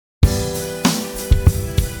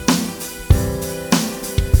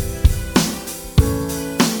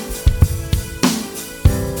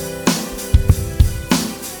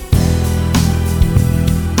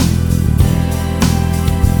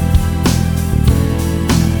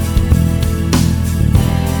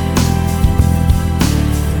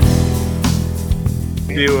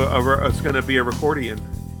it's going to be a recordian.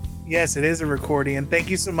 Yes, it is a recordian. Thank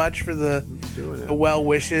you so much for the well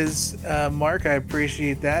wishes, Mark. I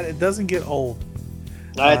appreciate that. It doesn't get old.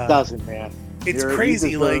 It doesn't, man. It's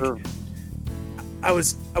crazy. Like I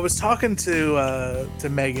was talking to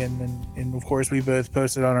Megan, and of course we both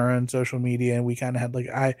posted on our own social media, and we kind of had like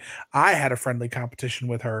I had a friendly competition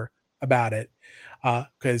with her about it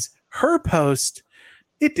because her post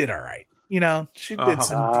it did all right. You know, she did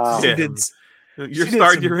some. She did. You're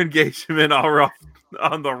starting your engagement all rough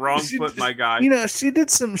on the wrong foot, my guy. You know, she did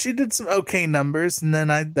some okay numbers, and then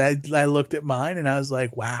I looked at mine and I was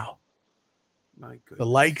like, wow, my goodness. The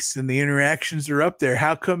likes and the interactions are up there.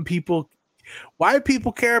 How come why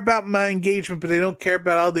people care about my engagement, but they don't care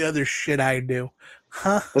about all the other shit I do?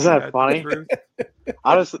 Huh? Isn't that funny?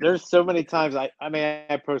 Honestly, there's so many times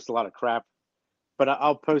I post a lot of crap, but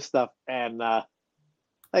I'll post stuff and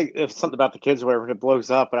like if something about the kids or whatever, it blows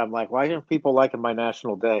up, and I'm like, why aren't people liking my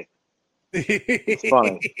National Day? It's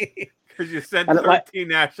funny. Because you sent 13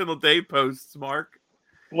 National Day posts, Mark.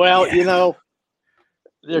 Well, you know,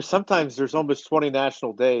 there's almost 20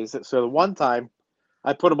 National Days. So the one time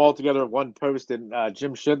I put them all together in one post, and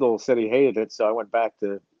Jim Schindel said he hated it, so I went back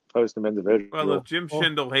to post them individually. Well, if Jim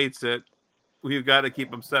Schindel hates it, we've got to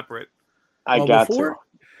keep them separate.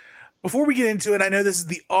 Before we get into it, I know this is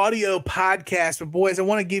the audio podcast, but boys, I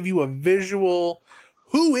want to give you a visual.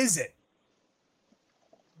 Who is it?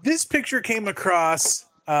 This picture came across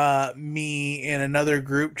me in another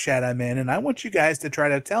group chat I'm in, and I want you guys to try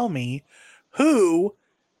to tell me who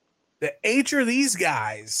the H are these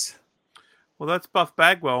guys. Well, that's Buff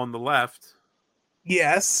Bagwell on the left.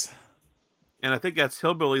 Yes. And I think that's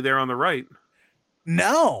Hillbilly there on the right.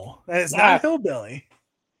 No, that is not Hillbilly.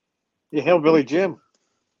 Yeah, Hillbilly Jim.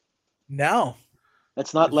 No.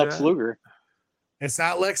 That's not Lex Luger. It's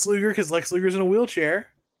not Lex Luger because Lex Luger's in a wheelchair.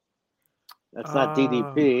 That's not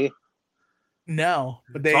DDP. No,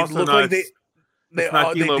 but they look like they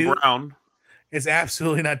not D'Lo Brown. It's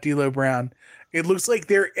absolutely not D'Lo Brown. It looks like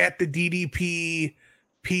they're at the DDP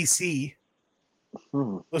PC.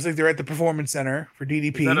 Looks like they're at the Performance Center for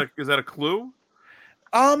DDP. Is that a clue?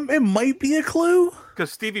 It might be a clue.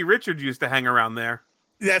 Because Stevie Richards used to hang around there.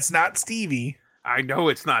 That's not Stevie. I know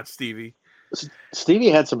it's not Stevie. Stevie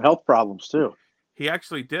had some health problems too. He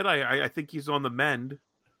actually did. I think he's on the mend.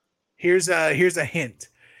 Here's a hint.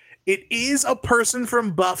 It is a person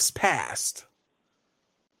from Buff's past.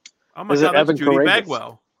 Oh my God, that's Judy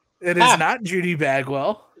Bagwell. It is not Judy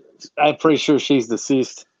Bagwell. I'm pretty sure she's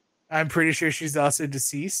deceased. I'm pretty sure she's also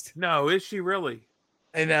deceased. No, is she really?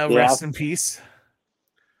 And rest in peace.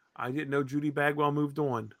 I didn't know Judy Bagwell moved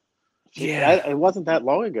on. Yeah, it wasn't that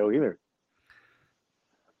long ago either.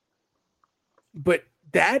 But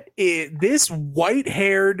that is this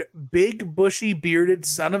white-haired, big, bushy, bearded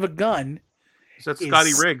son of a gun. Is that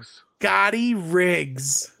Scotty Riggs? Scotty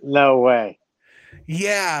Riggs. No way.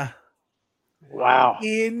 Yeah. Wow.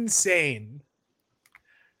 Insane.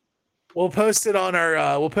 We'll post it on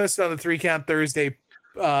the 3 Count Thursday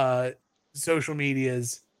social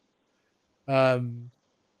medias. I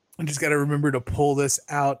just got to remember to pull this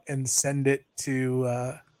out and send it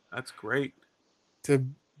to that's great. To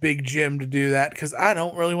Big Jim to do that because I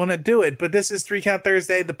don't really want to do it. But this is 3 Count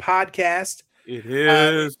Thursday, the podcast. It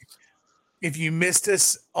is. If you missed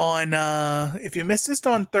us on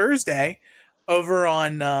Thursday over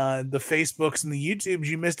on the Facebooks and the YouTubes,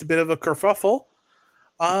 you missed a bit of a kerfuffle.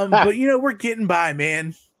 But we're getting by,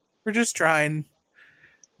 man. We're just trying.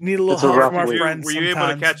 Need a little help from our friends. Were you able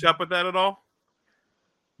to catch up with that at all?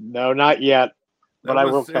 No, not yet. But I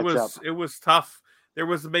will catch up. It was tough. There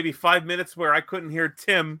was maybe 5 minutes where I couldn't hear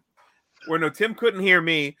Tim. Tim couldn't hear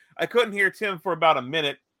me. I couldn't hear Tim for about a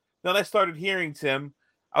minute. Then I started hearing Tim.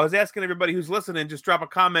 I was asking everybody who's listening, just drop a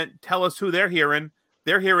comment. Tell us who they're hearing.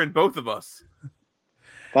 They're hearing both of us.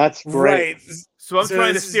 That's great. Right. So I'm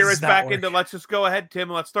trying to steer us back into let's just go ahead, Tim.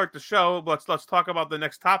 Let's start the show. Let's talk about the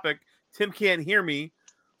next topic. Tim can't hear me.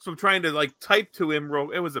 So I'm trying to type to him.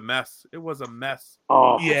 It was a mess.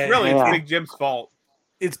 Oh, yeah. It's Big Jim's fault.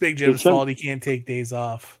 It's Big Jim's fault. He can't take days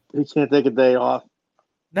off. He can't take a day off.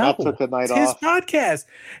 No, I took a night it's off. His podcast.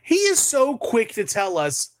 He is so quick to tell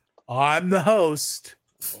us, I'm the host.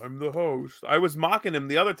 I'm the host. I was mocking him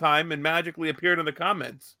the other time and magically appeared in the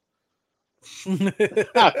comments. We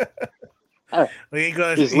ain't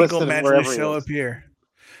gonna magically show up here.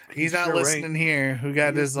 He's not listening here. Who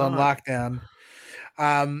got this on lockdown?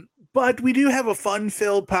 But we do have a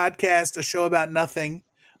fun-filled podcast, a show about nothing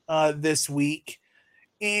this week.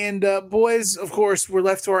 And boys, of course, we're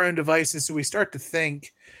left to our own devices, so we start to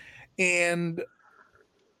think. And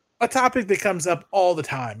a topic that comes up all the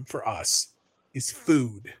time for us is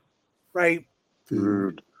food, right?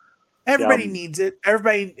 Food. Everybody needs it.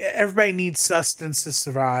 Everybody needs sustenance to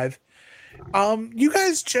survive. You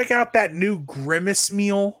guys check out that new Grimace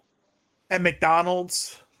meal at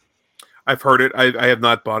McDonald's. I've heard it. I have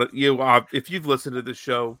not bought it. If you've listened to the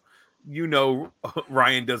show, you know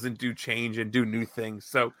Ryan doesn't do change and do new things.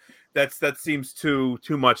 So that seems too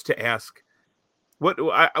much to ask.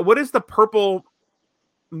 What is the purple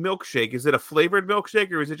milkshake? Is it a flavored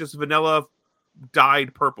milkshake or is it just vanilla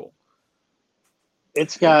dyed purple?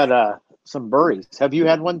 It's got some berries. Have you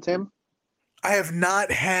had one, Tim? I have not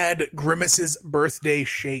had Grimace's birthday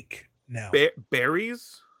shake. No. It's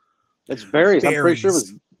Berries. berries. I'm pretty sure it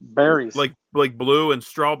was berries. Like blue and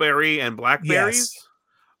strawberry and blackberries? Yes.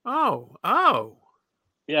 Oh.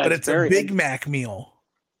 Yeah, but it's a Big Mac meal.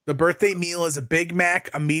 The birthday meal is a Big Mac,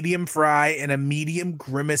 a medium fry, and a medium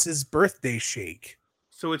Grimace's birthday shake.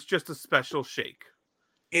 So it's just a special shake.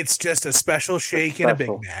 It's just a special shake and a Big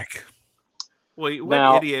Mac. Wait,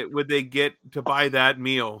 what idiot would they get to buy that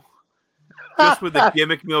meal? Just with a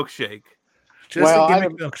gimmick milkshake. Just a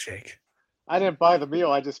gimmick milkshake. I didn't buy the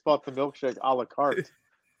meal. I just bought the milkshake a la carte.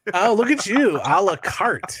 Oh, look at you. A la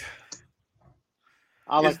carte.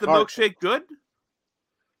 Is the milkshake good?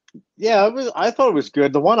 Yeah, I thought it was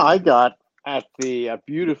good. The one I got at the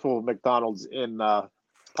beautiful McDonald's in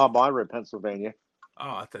Palmyra, Pennsylvania.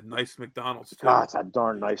 Oh, it's a nice McDonald's too. God, it's a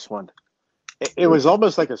darn nice one. It was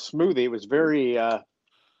almost like a smoothie. It was very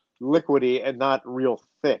liquidy and not real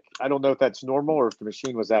thick. I don't know if that's normal or if the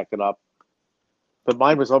machine was acting up, but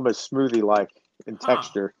mine was almost smoothie-like in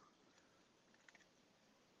texture.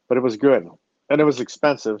 But it was good, and it was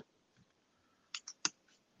expensive.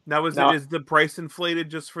 Now, is the price inflated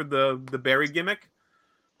just for the berry gimmick?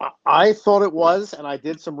 I thought it was, and I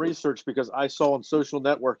did some research because I saw on social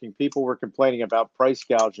networking people were complaining about price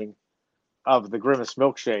gouging of the Grimace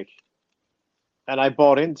milkshake. And I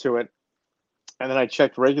bought into it, and then I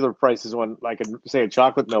checked regular prices on, like, say, a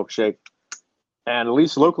chocolate milkshake, and at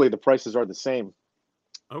least locally the prices are the same.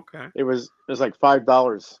 Okay. It was like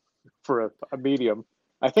 $5 for a medium.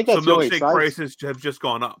 I think that's so milkshake prices have just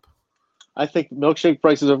gone up. I think milkshake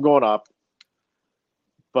prices have gone up,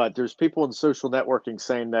 but there's people in social networking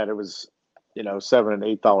saying that it was, $7 and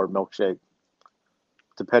 $8 milkshake,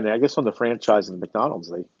 depending, I guess, on the franchise of the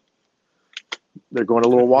McDonald's. They're going a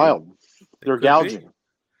little wild. They're gouging.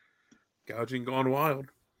 Gouging gone wild.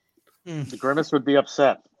 The Grimace would be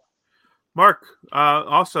upset. Mark,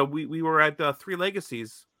 also, we were at Three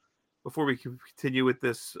Legacies before we continue with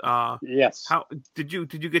this. Yes. How did you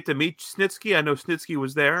get to meet Snitsky? I know Snitsky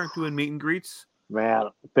was there doing meet and greets. Man,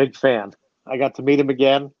 big fan. I got to meet him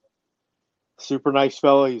again. Super nice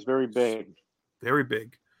fellow. He's very big. Very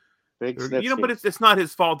big. Big Snitsky. But it's not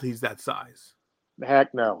his fault he's that size.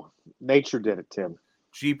 Heck no. Nature did it, Tim.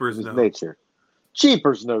 Jeepers no. Nature.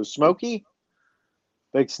 Jeepers no, Smokey.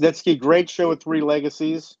 Big Snitsky, great show with Three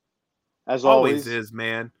Legacies. As always is,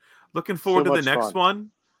 man. Looking forward to the next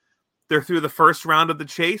one. They're through the first round of the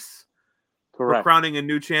chase. Correct. We're crowning a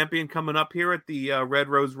new champion coming up here at the Red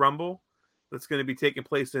Rose Rumble. That's going to be taking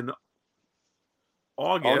place in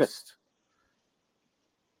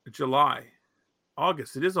July.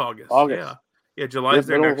 August. It is August. Yeah, July is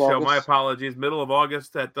their next show. My apologies. Middle of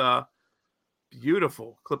August at the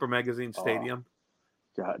beautiful Clipper Magazine Stadium.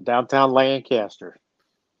 Downtown Lancaster.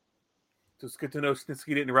 So it's good to know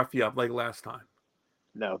Snitsky didn't rough you up like last time.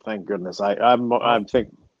 No, thank goodness. I'm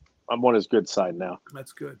on his good side now.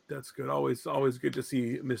 That's good. Always good to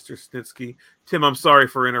see Mr. Snitsky. Tim, I'm sorry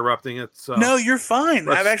for interrupting. It's no, you're fine.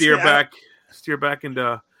 Let's steer back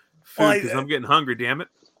into food because I'm getting hungry. Damn it.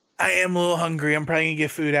 I am a little hungry. I'm probably gonna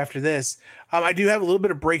get food after this. I do have a little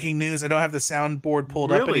bit of breaking news. I don't have the soundboard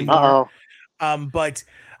pulled up anymore. But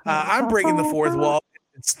I'm breaking the fourth wall.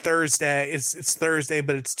 It's Thursday. It's Thursday,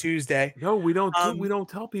 but it's Tuesday. No, we don't. We don't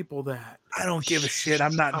tell people that. I don't give a shit.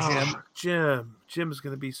 I'm not Jim. Jim's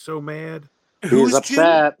gonna be so mad. He's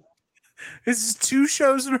upset. Jim? This is 2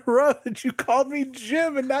 shows in a row that you called me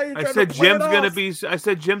Jim, and now you're. I said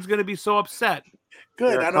Jim's gonna be so upset.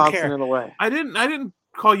 Good. I don't care. In the way. I didn't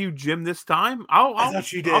call you Jim this time. I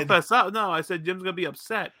thought you did. I'll fess up. No, I said Jim's gonna be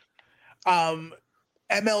upset.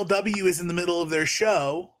 MLW is in the middle of their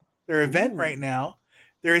show, their event right now.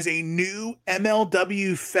 There is a new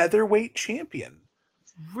MLW featherweight champion.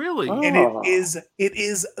 Really? And it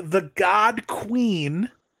is the God Queen,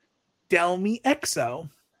 Delmi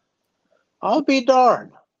Exo. I'll be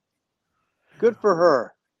darned. Good for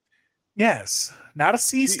her. Yes. Not a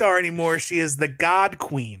C-star anymore. She is the God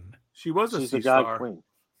Queen. She was a C-star. She's the God Queen.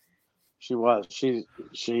 She was. She's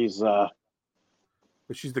but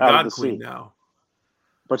she's the God Queen now.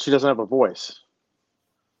 But she doesn't have a voice.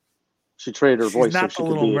 She traded her voice. She's not the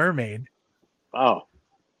Little Mermaid. Oh.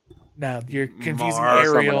 No, you're confusing Mars,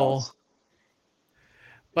 Ariel.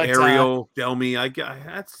 But Ariel, Delmy,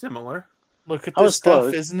 that's similar. Look at this stuff,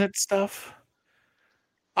 close. Isn't it stuff?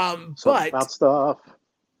 But about stuff.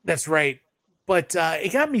 That's right. But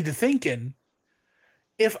it got me to thinking.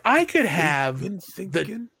 If I could have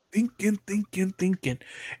thinking.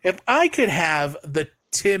 If I could have the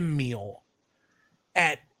Tim meal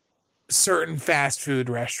at certain fast food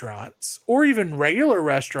restaurants or even regular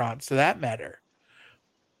restaurants for that matter,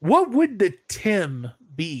 what would the Tim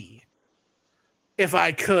be if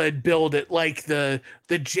I could build it like the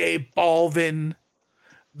J Balvin,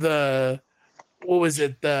 what was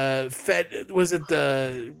it? Was it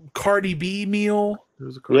the Cardi B meal? It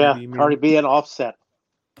was a Cardi B meal. Cardi B and Offset.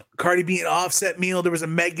 Cardi B and Offset meal. There was a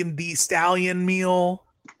Megan Thee Stallion meal.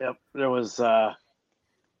 Yep. There was Bad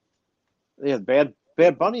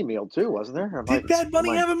Bunny meal too, wasn't there? Did Bad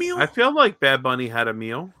Bunny have a meal? I feel like Bad Bunny had a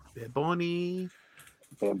meal. Bad Bunny.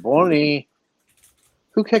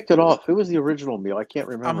 Who kicked it off? Who was the original meal? I can't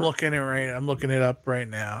remember. I'm looking it up right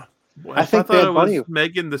now. Well, I thought it was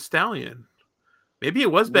Megan Thee Stallion. Maybe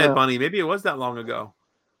it was Bad Bunny. Maybe it was that long ago.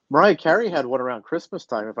 Mariah Carey had one around Christmas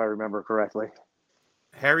time, if I remember correctly.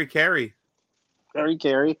 Harry Carey.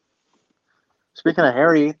 Speaking of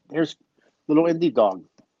Harry, here's little indie dog.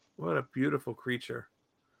 What a beautiful creature.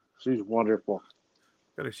 She's wonderful.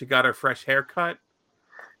 She got her fresh haircut.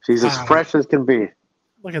 She's as fresh as can be.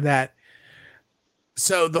 Look at that.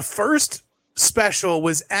 So the first special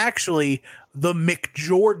was actually the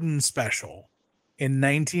McJordan special in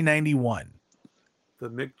 1991. The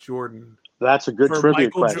McJordan. That's a good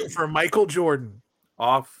trivia question. For Michael Jordan.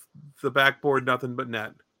 Off the backboard, nothing but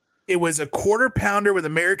net. It was a quarter pounder with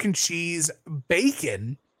American cheese,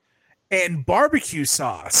 bacon, and barbecue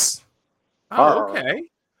sauce. Oh, okay.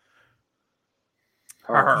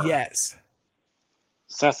 Yes.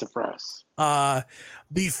 Sassafras.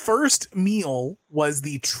 The first meal was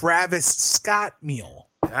the Travis Scott meal.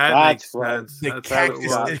 That makes sense.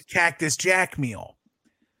 The Cactus Jack meal,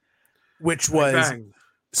 which was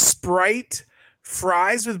Sprite,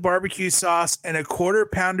 fries with barbecue sauce, and a quarter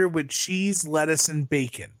pounder with cheese, lettuce, and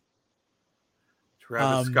bacon.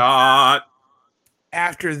 Travis Scott.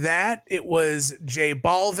 After that, it was J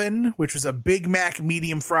Balvin, which was a Big Mac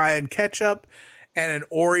medium fry and ketchup, and an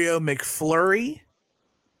Oreo McFlurry.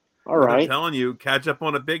 All right. I'm telling you, ketchup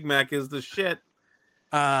on a Big Mac is the shit.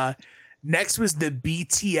 Next was the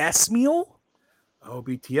BTS meal. Oh,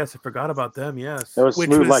 BTS. I forgot about them. Yes. That was which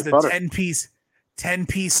smooth was like the butter.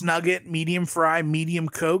 10-piece nugget, medium fry, medium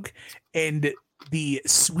Coke, and the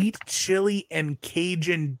sweet chili and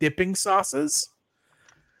Cajun dipping sauces.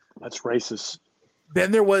 That's racist.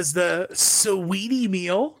 Then there was the Sweetie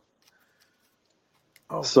meal.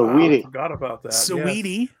 Oh, Sweetie. I forgot about that.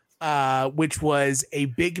 Sweetie, yes. Which was a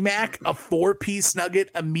Big Mac, a 4-piece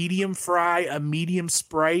nugget, a medium fry, a medium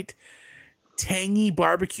Sprite, tangy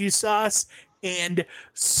barbecue sauce, and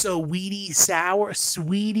Sweetie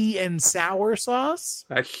and sour sauce.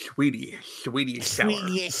 That's Sweetie sour.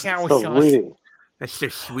 Sweetie and sour sauce. That's so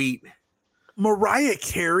sweet. Mariah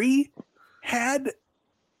Carey had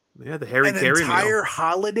the Harry Carey entire meal.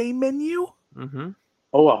 holiday menu. Mm-hmm.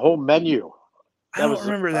 Oh, a whole menu. I don't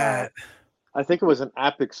remember that. I think it was an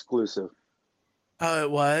app exclusive. Oh,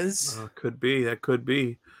 it was? Could be. That could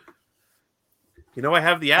be. You know, I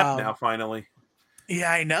have the app now, finally.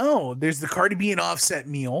 Yeah, I know. There's the Cardi B and Offset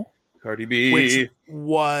meal. Cardi B. Which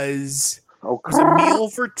was a meal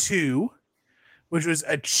for two, which was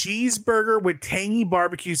a cheeseburger with tangy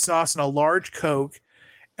barbecue sauce and a large Coke,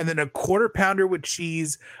 and then a quarter pounder with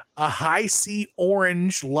cheese, a high C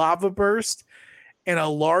orange lava burst, and a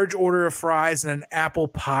large order of fries and an apple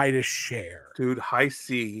pie to share. Dude, high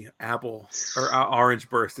C apple or orange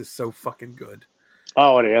burst is so fucking good.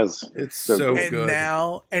 Oh, it is. It's so good.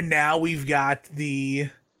 Now we've got the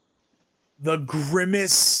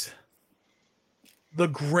Grimace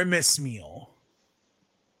meal.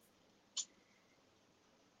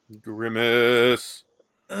 Grimace.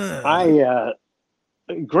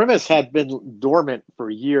 Grimace had been dormant for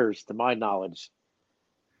years, to my knowledge.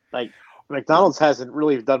 Like, McDonald's hasn't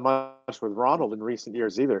really done much with Ronald in recent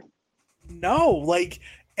years either. No, like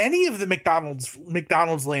any of the McDonald's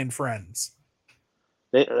land friends.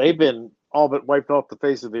 They've been all but wiped off the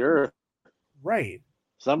face of the earth. Right.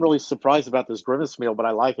 So I'm really surprised about this Grimace meal, but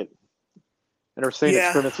I like it. And they're saying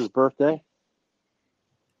it's Grimace's birthday.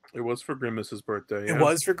 It was for Grimace's birthday. Yeah. It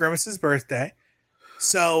was for Grimace's birthday.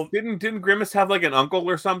 So didn't Grimace have like an uncle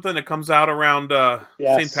or something that comes out around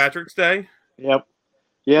St. Patrick's Day? Yep.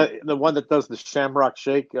 Yeah, the one that does the Shamrock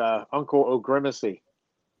Shake, Uncle O'Grimacy.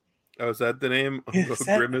 Oh, is that the name? Uncle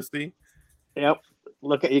O'Grimacy? Yep.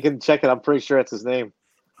 You can check it. I'm pretty sure that's his name.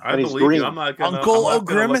 I believe you. I'm not gonna. Uncle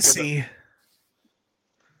O'Grimacy.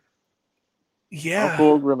 Yeah.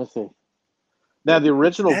 Uncle O'Grimacy. Now, the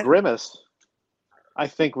original Grimace, I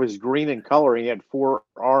think, was green in color. He had 4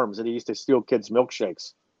 arms, and he used to steal kids'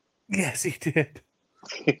 milkshakes. Yes, he did.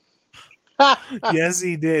 Yes,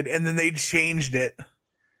 he did. And then they changed it.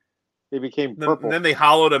 They became purple. And then they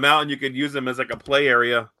hollowed him out, and you could use them as like a play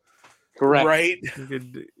area. Correct. Right?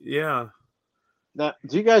 Yeah. Now,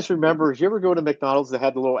 do you guys remember? Did you ever go to McDonald's that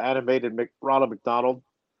had the little animated Ronald McDonald?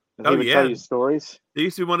 And he would tell you stories. They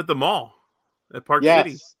used to be one at the mall at Park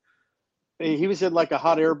City. He was in like a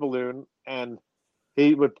hot air balloon, and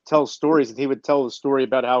he would tell stories, and he would tell the story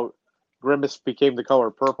about how Grimace became the color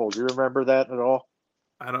purple. Do you remember that at all?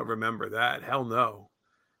 I don't remember that. Hell no.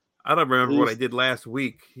 I don't remember what I did last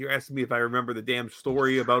week. You're asking me if I remember the damn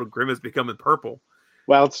story about Grimace becoming purple.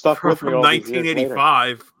 Well, it's stuck with from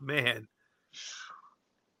 1985. Man.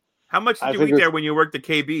 How much did you eat there when you worked at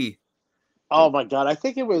KB? Oh, my God. I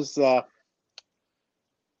think it was when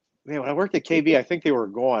I worked at KB, I think they were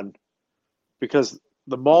gone because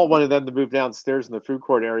the mall wanted them to move downstairs in the food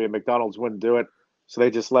court area. McDonald's wouldn't do it, so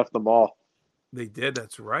they just left the mall. They did.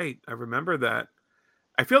 That's right. I remember that.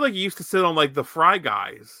 I feel like you used to sit on like the Fry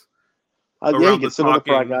Guys. Yeah, you can sit on the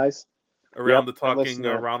Fry Guys. Around the talking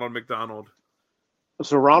Ronald McDonald.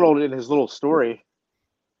 So Ronald, in his little story,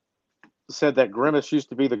 said that Grimace used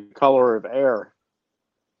to be the color of air.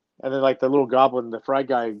 And then like the little goblin, the Fry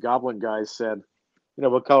Guy goblin guys said, you know,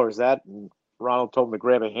 what color is that? And Ronald told him to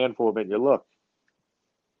grab a handful of it and you look.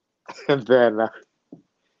 And then,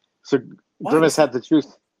 Grimace had to choose.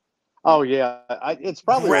 Oh, yeah. It's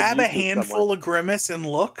probably grab a handful of Grimace and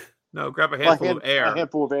look? No, grab a handful of air. A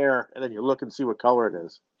handful of air, and then you look and see what color it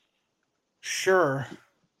is. Sure.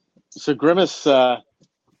 So Grimace got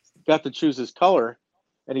to choose his color,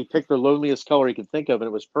 and he picked the loneliest color he could think of, and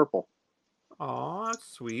it was purple. Oh,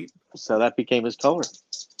 that's sweet. So that became his color.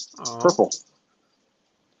 Purple.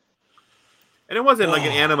 And it wasn't like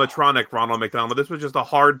an animatronic Ronald McDonald. This was just a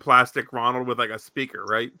hard plastic Ronald with like a speaker,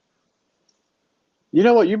 right? You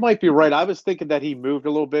know what? You might be right. I was thinking that he moved a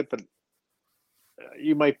little bit, but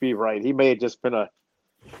you might be right. He may have just been a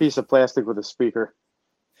piece of plastic with a speaker.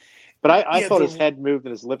 But I thought his head moved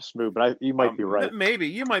and his lips moved, but you might be right. Maybe.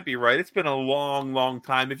 You might be right. It's been a long, long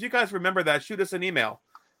time. If you guys remember that, shoot us an email.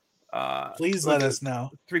 Please let us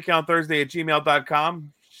know.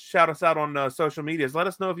 3countthursday@gmail.com. Shout us out on social medias. Let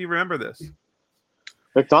us know if you remember this.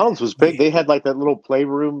 McDonald's was big. They had like that little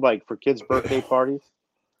playroom like for kids' birthday parties.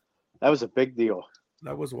 That was a big deal.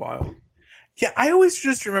 That was wild. Yeah, I always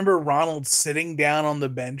just remember Ronald sitting down on the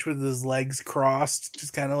bench with his legs crossed,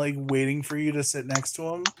 just kind of like waiting for you to sit next to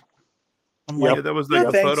him. Yeah, that was like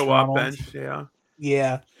a photo op bench. Yeah.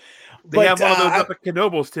 Yeah. They have one of those up at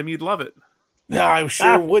Knoebels, Tim. You'd love it. No, I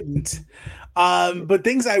sure wouldn't. But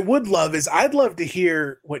things I would love is I'd love to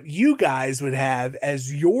hear what you guys would have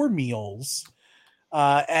as your meals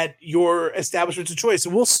at your establishments of choice. So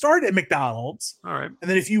we'll start at McDonald's. All right. And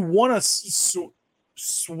then if you want to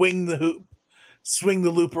swing the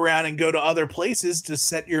loop around and go to other places to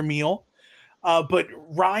set your meal. But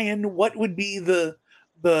Ryan, what would be the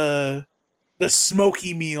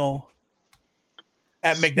smoky meal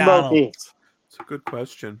at McDonald's? It's a good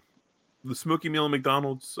question. The smoky meal at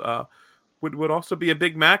McDonald's would also be a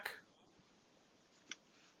Big Mac.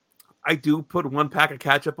 I do put 1 pack of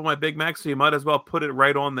ketchup on my Big Mac, so you might as well put it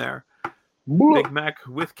right on there. Big Mac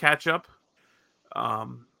with ketchup.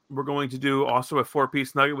 We're going to do also a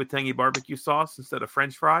 4-piece nugget with tangy barbecue sauce instead of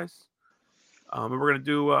French fries. And we're going to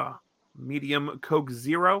do a medium Coke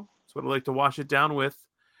Zero. That's what I like to wash it down with.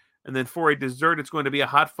 And then for a dessert, it's going to be a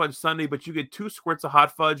hot fudge sundae, but you get 2 squirts of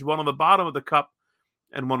hot fudge, one on the bottom of the cup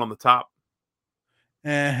and one on the top.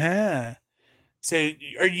 So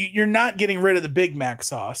you're not getting rid of the Big Mac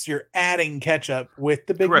sauce. You're adding ketchup with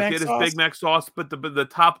the Big Mac sauce? Correct. It is Big Mac sauce, but the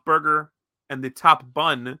top burger and the top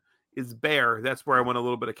bun is bare. That's where I want a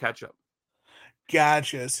little bit of ketchup.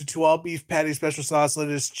 Gotcha. So 2 all beef patty, special sauce,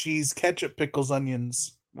 lettuce, cheese, ketchup, pickles,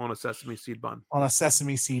 onions. On a sesame seed bun. On a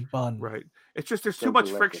sesame seed bun. Right. It's just there's too much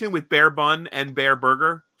friction with bare bun and bare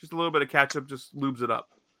burger. Just a little bit of ketchup just lubes it up.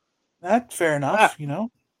 That's fair enough, you know.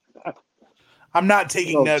 I'm not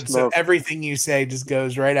taking notes, so everything you say just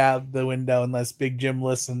goes right out the window unless Big Jim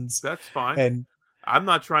listens. That's fine. And I'm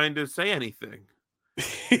not trying to say anything.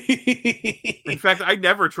 In fact, I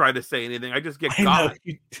never try to say anything. I just get got.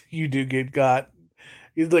 You do get got.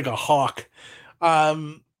 You're like a hawk.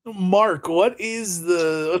 Mark, what's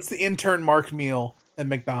the intern Mark meal at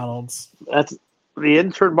McDonald's? That's the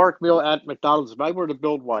intern Mark meal at McDonald's. If I were to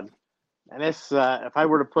build one, and if I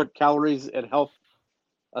were to put calories and health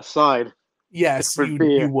aside, yes,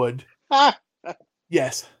 you would.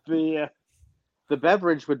 Yes. The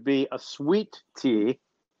beverage would be a sweet tea.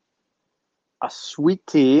 A sweet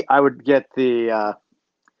tea. I would get the.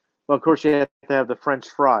 Well, of course, you have to have the French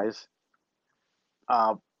fries.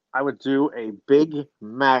 I would do a Big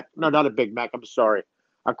Mac. No, not a Big Mac. I'm sorry.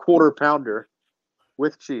 A quarter pounder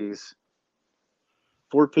with cheese.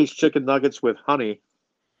 4-piece chicken nuggets with honey.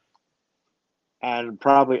 And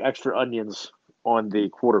probably extra onions on the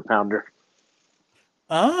quarter pounder.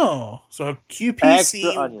 Oh, so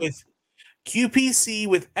QPC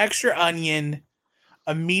with extra onion,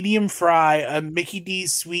 a medium fry, a Mickey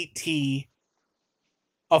D's sweet tea,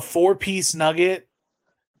 a 4-piece nugget.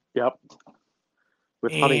 Yep.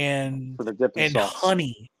 With honey for the dipping sauce.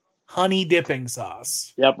 And honey dipping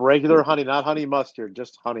sauce. Yep, regular honey, not honey mustard,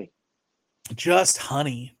 just honey. Just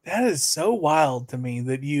honey. That is so wild to me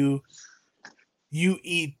that you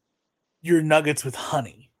eat your nuggets with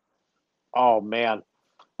honey. Oh man,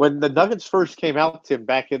 when the nuggets first came out, Tim,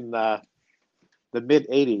 back in the mid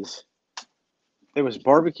 '80s, it was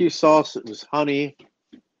barbecue sauce, it was honey,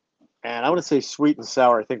 and I want to say sweet and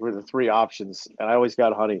sour. I think were the 3 options, and I always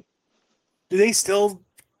got honey. Do they still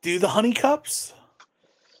do the honey cups?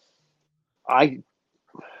 I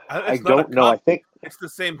don't know. I think it's the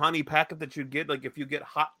same honey packet that you'd get, like if you get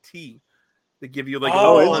hot tea, they give you like a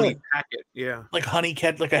honey packet. Yeah, like honey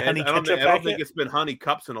ketchup. I don't think it's been honey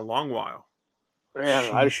cups in a long while.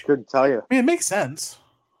 Man, I just couldn't tell you. I mean, it makes sense.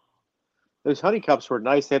 Those honey cups were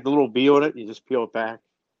nice. They had the little bee on it. You just peel it back.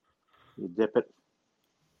 You dip it.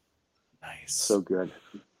 Nice. So good.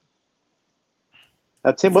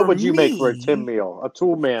 Tim, what would you make for a Tim meal? A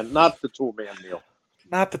Tool Man, not the Tool Man meal.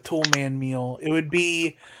 Not the Tool Man meal. It would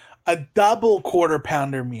be a double quarter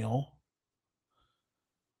pounder meal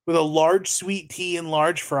with a large sweet tea and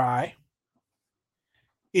large fry.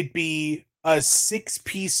 It'd be a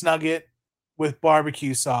 6-piece nugget with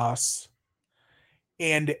barbecue sauce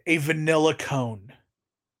and a vanilla cone.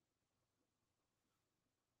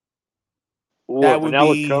 Ooh, that would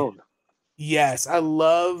vanilla cone. Yes, I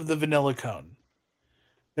love the vanilla cone.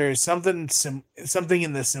 There's something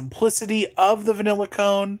in the simplicity of the vanilla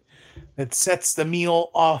cone that sets the meal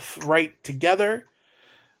off right together.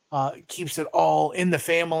 Keeps it all in the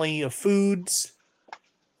family of foods.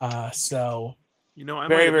 So, I might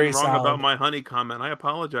have been wrong about my honey comment. I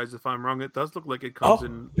apologize if I'm wrong. It does look like it comes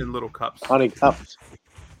in little cups. Honey cups.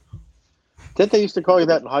 Didn't they used to call you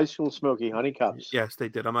that in high school, Smokey? Honey cups. Yes, they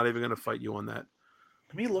did. I'm not even going to fight you on that.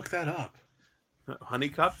 Let me look that up. Honey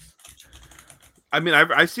cups? I mean,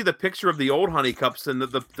 I see the picture of the old honey cups, and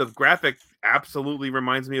the graphic absolutely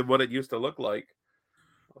reminds me of what it used to look like.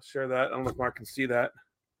 I'll share that. I don't know if Mark can see that.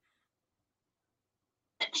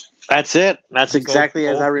 That's it. That's exactly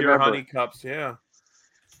as I remember. Honey cups, yeah.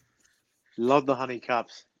 Love the honey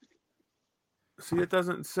cups. See, it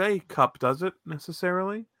doesn't say cup, does it,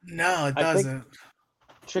 necessarily? No, it doesn't.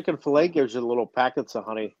 Chicken fillet gives you little packets of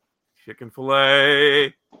honey. Chicken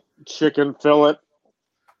fillet. Chicken fillet.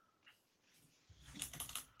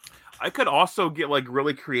 I could also get like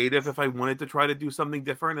really creative if I wanted to try to do something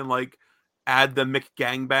different and like add the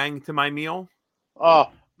McGangbang to my meal. Oh.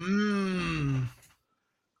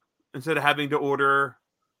 Instead of having to order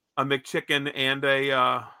a McChicken and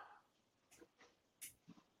a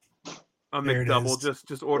McDouble,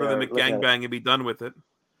 just order the McGangbang and be done with it.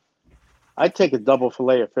 I'd take a double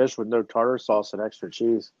fillet of fish with no tartar sauce and extra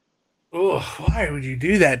cheese. Oh, why would you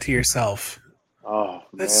do that to yourself? Oh,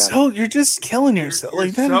 that's man. You're just killing yourself.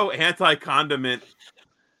 You're so anti-condiment.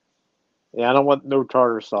 Yeah, I don't want no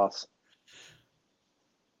tartar sauce.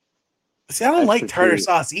 See, I don't like tartar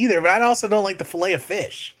sauce either, but I also don't like the fillet of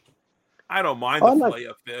fish. I don't mind the fillet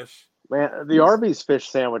of fish. Man, the Arby's fish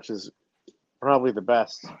sandwich is probably the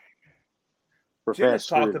best. Jim has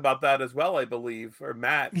talked about that as well, I believe, or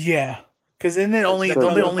Matt. Yeah, because then they only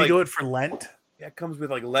do it for Lent. Yeah, it comes with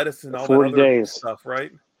like lettuce and all that other stuff,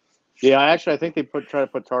 right? Yeah, I think they try to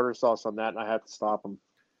put tartar sauce on that, and I have to stop them.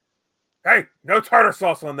 Hey, no tartar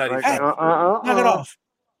sauce on that. Knock it off.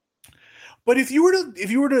 But if you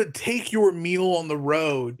were to take your meal on the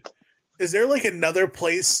road, is there like another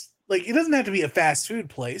place? Like, it doesn't have to be a fast food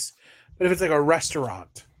place, but if it's like a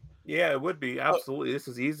restaurant. Yeah, it would be. Absolutely. This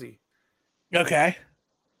is easy. Okay.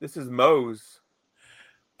 This is Moe's.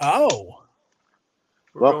 Oh.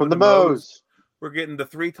 Welcome to Moe's. We're getting the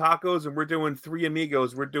 3 tacos, and we're doing 3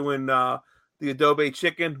 amigos. We're doing the adobe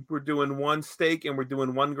chicken. We're doing 1 steak, and we're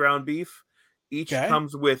doing 1 ground beef. Each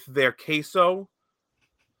comes with their queso.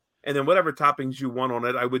 And then whatever toppings you want on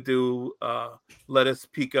it, I would do lettuce,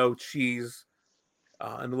 pico, cheese,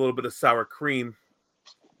 and a little bit of sour cream.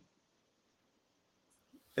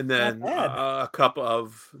 And then a cup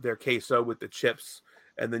of their queso with the chips,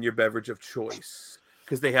 and then your beverage of choice.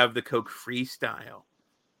 because they have the Coke Freestyle.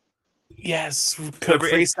 Yes, Coke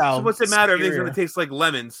Freestyle. So what's it matter? Everything's going to taste like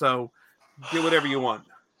lemon, so get whatever you want.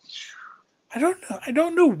 I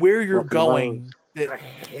don't know where you're going. That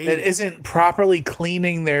isn't properly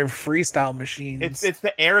cleaning their Freestyle machines. It's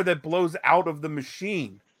the air that blows out of the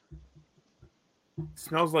machine. It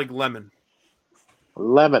smells like lemon.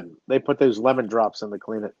 Lemon. They put those lemon drops in to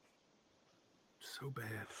clean it. So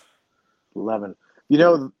bad. Lemon. You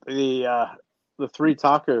know, the 3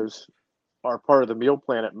 tacos are part of the meal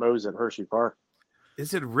plan at Moe's at Hershey Park.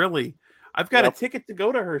 Is it really? I've got a ticket to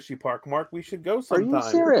go to Hershey Park, Mark. We should go sometime. Are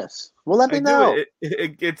you serious? Well, let me know.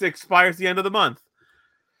 It expires the end of the month.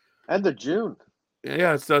 End of June.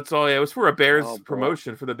 Yeah, so that's all. Yeah, it was for a Bears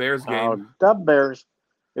promotion for the Bears game. The Bears.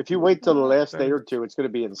 If you wait till the last day or two, it's going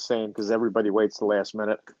to be insane because everybody waits the last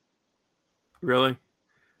minute. Really?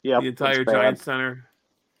 Yeah. The entire Giants Center.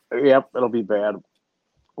 Yep, it'll be bad.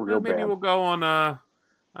 Maybe we'll go on I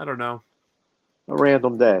don't know. A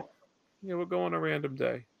random day. Yeah, we'll go on a random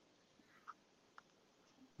day.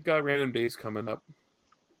 We got random days coming up.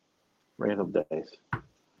 Random days.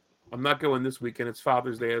 I'm not going this weekend. It's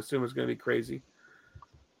Father's Day. I assume it's going to be crazy.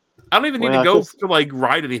 I don't even need to go to like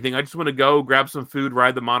ride anything. I just want to go grab some food,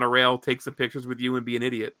 ride the monorail, take some pictures with you, and be an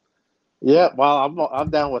idiot. Yeah, well, I'm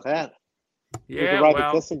down with that. Yeah, you can ride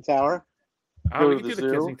the Kissing Tower. We can do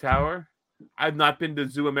the Kissing Tower. I've not been to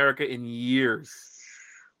Zoo America in years.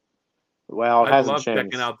 Well, it hasn't changed. I love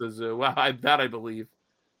checking out the zoo. Well, I believe.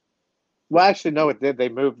 Well, actually, no, it did. They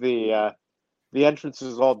moved the entrance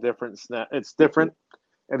is all different. It's different,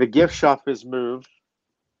 and the gift shop is moved.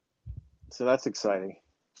 So that's exciting.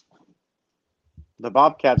 The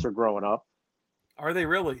Bobcats are growing up. Are they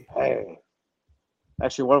really? Hey.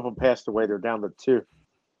 Actually, one of them passed away. They're down to 2.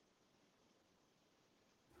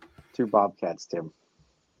 2 Bobcats, Tim.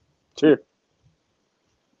 2.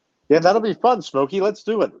 Yeah, that'll be fun, Smokey. Let's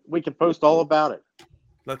do it. We can post all about it.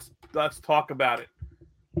 Let's talk about it.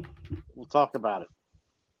 We'll talk about it.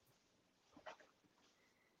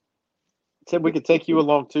 Tim, we could take you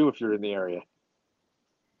along too if you're in the area.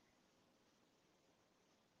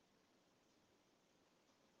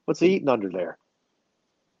 What's he eating under there?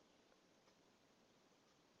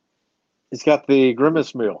 He's got the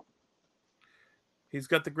Grimace meal. He's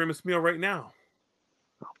got the Grimace meal right now.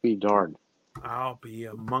 I'll be darned. I'll be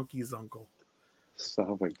a monkey's uncle.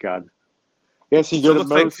 Oh my God. Yes, he so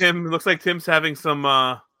looks like Tim's having some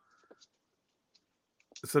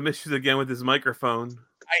issues again with his microphone.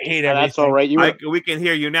 I hate everything. That's all right. We can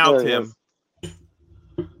hear you now, Tim.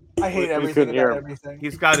 I hate everything.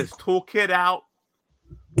 He's got his toolkit out.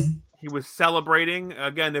 He was celebrating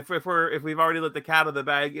again. If we've already let the cat out of the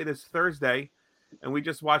bag, it is Thursday, and we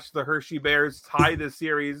just watched the Hershey Bears tie the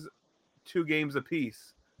series 2 games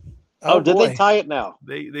apiece. Oh, did they tie it now?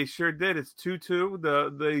 They sure did. It's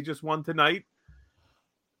 2-2. They just won tonight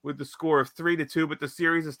with the score of 3-2, but the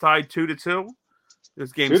series is tied 2-2.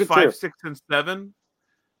 There's games 5, 6, and 7.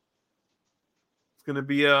 It's gonna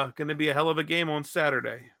be a hell of a game on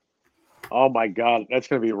Saturday. Oh my God, that's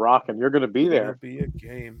gonna be rocking. You're gonna be there. It's gonna be a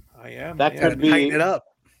game. I am. That could be tighten it up.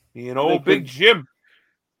 Me and old Big Jim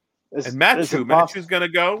and Matthew's gonna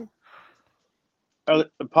go. A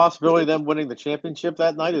possibility of them winning the championship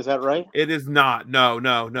that night, is that right? It is not. No.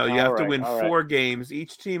 You have to win 4 games.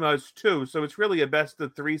 Each team has 2, so it's really a best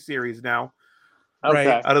of 3 series now. Okay.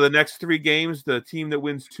 Right. Out of the next 3 games, the team that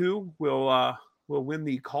wins 2 will win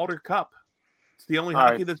the Calder Cup. It's the only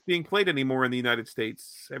hockey that's being played anymore in the United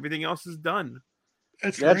States. Everything else is done.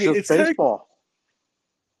 That's just baseball.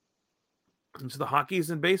 It's the hockey's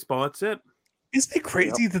and baseball. That's it. Isn't it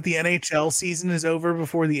crazy that the NHL season is over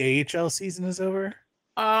before the AHL season is over?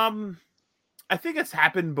 I think it's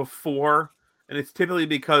happened before, and it's typically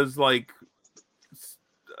because, like,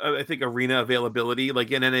 I think arena availability,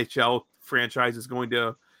 like an NHL franchise is going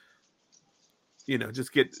to,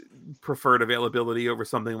 just get preferred availability over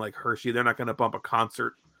something like Hershey. They're not going to bump a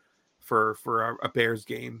concert for a Bears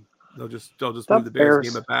game. They'll just move the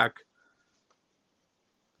Bears game back.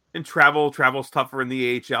 And travel's tougher in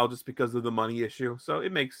the AHL just because of the money issue. So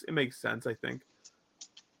it makes sense, I think.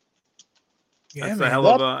 Yeah,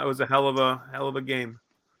 that was a hell of a game.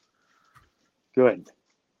 Good.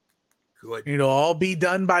 It'll all be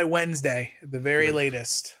done by Wednesday, at the very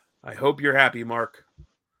latest. I hope you're happy, Mark.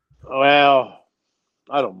 Well,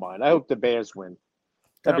 I don't mind. I hope the Bears win.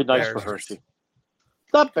 That'd be nice for Hershey.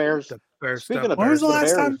 The Bears. Speaking of Bears, when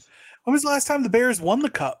was the last time the Bears won the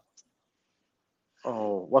Cup?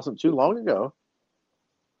 Oh, wasn't too long ago.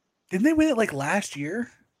 Didn't they win it like last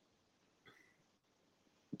year?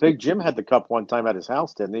 Big Jim had the cup one time at his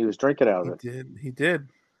house, didn't he? He was drinking out of it. He did.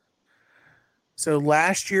 So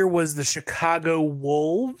last year was the Chicago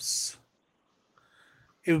Wolves.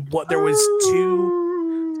 There was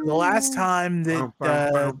two. So the last time that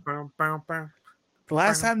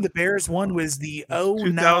the Bears won was the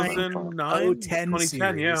 2009-2010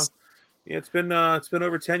 series. Yeah, it's been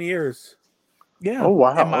over 10 years. Yeah. Oh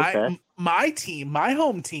wow. And my team, my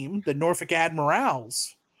home team, the Norfolk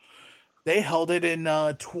Admirals, they held it in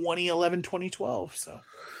 2011, 2012. So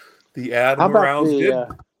the Admirals did.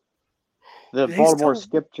 The Baltimore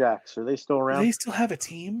Skipjacks, are they still around? Do they still have a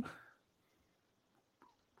team?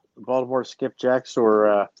 Baltimore Skipjacks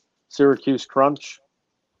or Syracuse Crunch?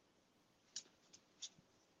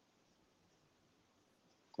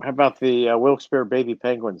 How about the Wilkes-Barre Baby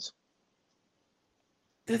Penguins?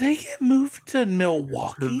 Did they get moved to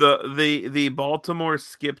Milwaukee? The Baltimore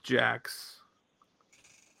Skipjacks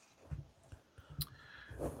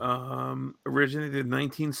originated in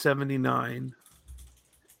 1979,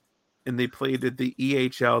 and they played at the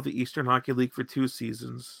EHL, the Eastern Hockey League, for 2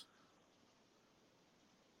 seasons.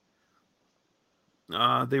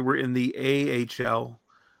 They were in the AHL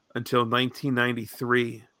until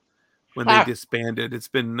 1993 when they disbanded. It's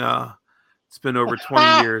been over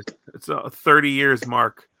 20 years. It's 30 years,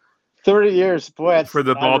 Mark. 30 years, boy. For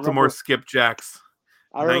the Baltimore Skipjacks.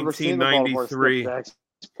 I remember seeing the Baltimore Skipjacks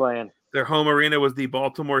playing. Their home arena was the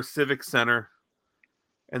Baltimore Civic Center,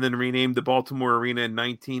 and then renamed the Baltimore Arena in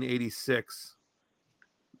 1986.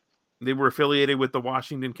 They were affiliated with the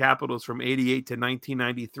Washington Capitals from 88 to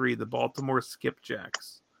 1993, the Baltimore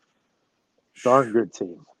Skipjacks. Darn good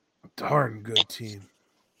team. Darn good team.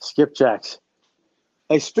 Skipjacks.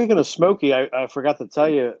 Hey, speaking of Smokey, I forgot to tell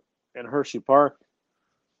you, in Hershey Park,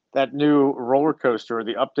 that new roller coaster, or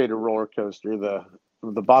the updated roller coaster, the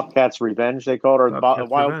Bobcats Revenge, they call it, or the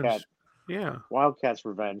Wildcat. Yeah. Wildcats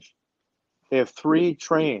Revenge. They have 3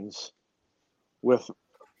 trains with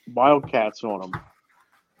Wildcats on them.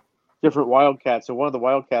 Different Wildcats. And one of the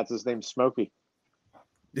Wildcats is named Smokey.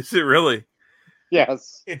 Is it really?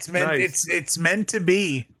 Yes. It's meant to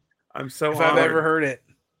be. I'm so if honored. I've ever heard it.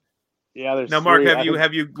 Yeah, there's now, Mark,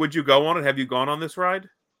 would you go on it? Have you gone on this ride?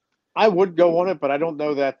 I would go on it, but I don't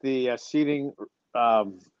know that the seating,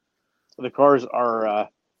 the cars are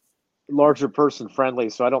larger person friendly,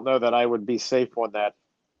 so I don't know that I would be safe on that.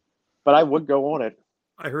 But I would go on it.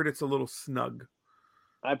 I heard it's a little snug.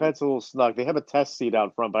 I bet it's a little snug. They have a test seat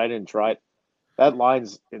out front, but I didn't try it. That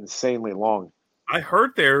line's insanely long. I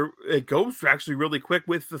heard it goes actually really quick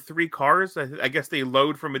with the 3 cars. I guess they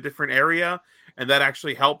load from a different area, and that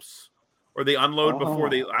actually helps. Or they unload before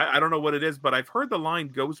they... I don't know what it is, but I've heard the line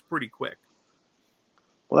goes pretty quick.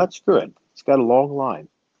 Well, that's good. It's got a long line.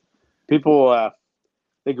 People,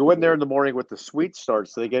 they go in there in the morning with the suite start,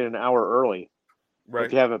 so they get an hour early. Right.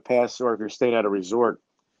 If you have a pass or if you're staying at a resort.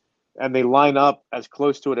 And they line up as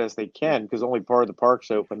close to it as they can because only part of the park's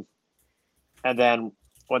open. And then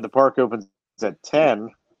when the park opens at 10,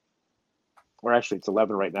 or actually it's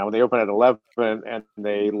 11 right now, when they open at 11 and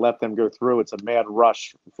they let them go through, it's a mad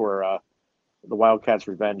rush for the Wildcats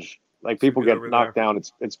Revenge. Like people get knocked down.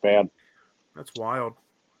 It's bad. That's wild.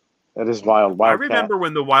 That is wild. Wildcat. I remember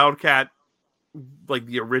when the Wildcat, like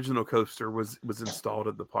the original coaster, was installed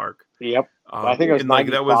at the park. Yep. I think it was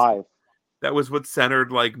 95. That was what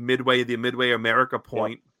centered like the Midway America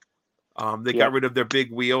point. Yep. They got rid of their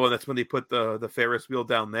big wheel, and that's when they put the Ferris wheel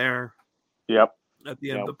down there. Yep. At the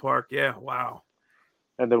end of the park. Yeah. Wow.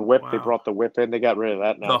 And the whip, they brought the whip in. They got rid of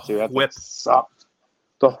that now too. That whip sucked.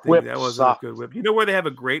 The whip that was a good whip. You know where they have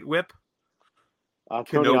a great whip?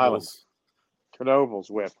 Knoebels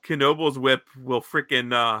whip. Knoebels whip will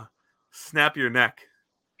freaking snap your neck.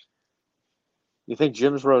 You think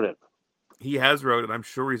Jim's wrote it? He has wrote it. I'm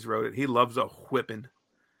sure he's wrote it. He loves a whipping.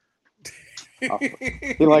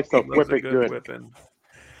 He likes to whip it good. Whipping.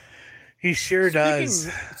 He sure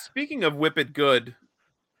does. Speaking of whip it good,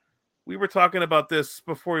 we were talking about this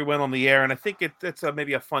before we went on the air, and I think it's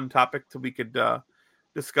maybe a fun topic that we could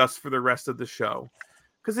discuss for the rest of the show.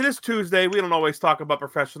 Because it is Tuesday. We don't always talk about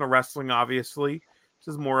professional wrestling, obviously.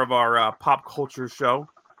 This is more of our pop culture show.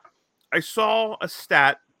 I saw a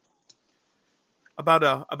stat about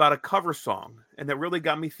a cover song, and it really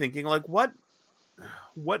got me thinking, like, what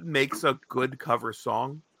makes a good cover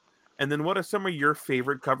song? And then what are some of your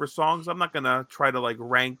favorite cover songs? I'm not going to try to like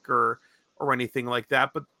rank or anything like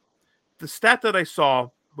that, but the stat that I saw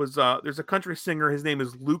was there's a country singer. His name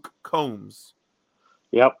is Luke Combs.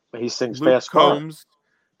 Yep, he sings Luke Fast Car. Combs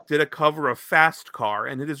did a cover of Fast Car,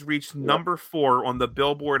 and it has reached number 4 on the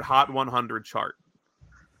Billboard Hot 100 chart.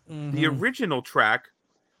 Mm-hmm. The original track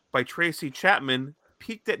by Tracy Chapman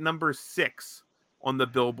peaked at number 6 on the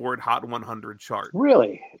Billboard Hot 100 chart.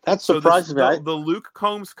 Really? That's surprising. The Luke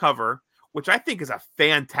Combs cover, which I think is a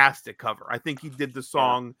fantastic cover. I think he did the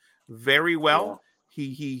song very well. Yeah.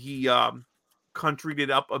 He countryed it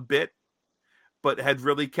up a bit, but had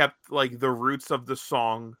really kept like the roots of the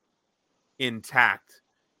song intact.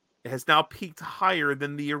 It has now peaked higher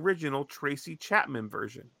than the original Tracy Chapman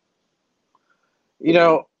version. You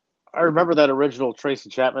know, I remember that original Tracy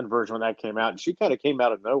Chapman version when that came out, and she kind of came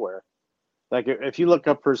out of nowhere. Like, if you look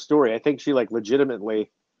up her story, I think she, like,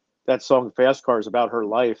 legitimately, that song Fast Car is about her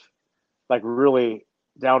life. Like, really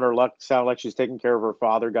down her luck, sounded like she's taking care of her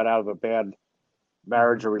father, got out of a bad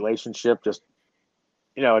marriage or relationship, just,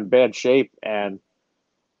 you know, in bad shape. And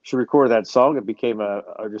she recorded that song and became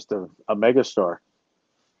just a megastar.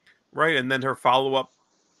 Right, and then her follow-up,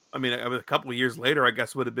 I mean, a couple of years later, I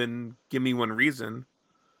guess, would have been "Give Me One Reason."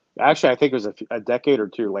 Actually, I think it was a decade or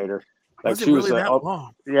two later. Like, was it really that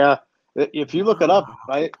long? Yeah, if you look it up,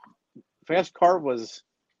 Fast Car was,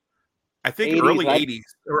 I think 80s, early 80s,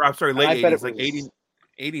 or I'm sorry, late 80s, like 80,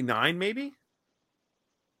 89 maybe.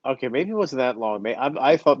 Okay, maybe it wasn't that long.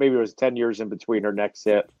 I thought maybe it was 10 years in between her next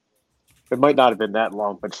hit. It might not have been that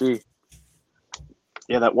long, but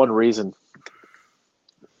that One Reason.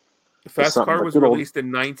 Fast Car was released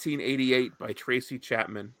in 1988 by Tracy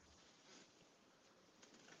Chapman.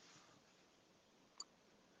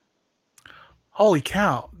 Holy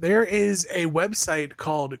cow. There is a website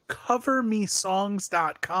called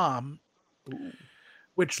covermesongs.com,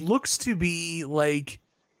 which looks to be like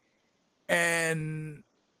a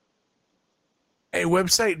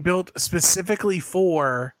website built specifically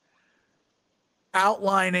for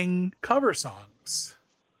outlining cover songs.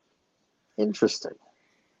 Interesting.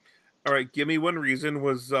 All right, Give Me One Reason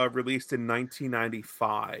was released in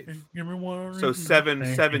 1995. Give me one so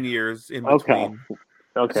reason. 7 years in between.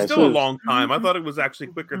 Okay. Still a long time. I thought it was actually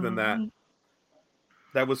quicker than that.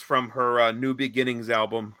 That was from her New Beginnings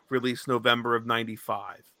album, released November of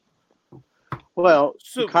 95. Well,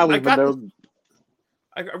 so Kylie Minogue.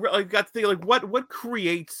 I got to think, like, what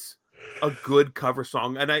creates a good cover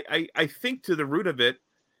song? And I think to the root of it,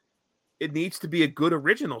 it needs to be a good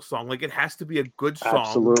original song. Like, it has to be a good song.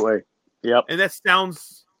 Absolutely. Yep. And that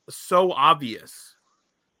sounds so obvious.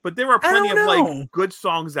 But there are plenty of like good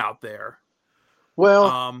songs out there.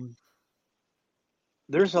 Well,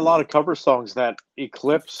 there's a lot of cover songs that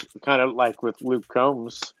eclipse, kind of like with Luke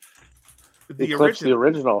Combs, the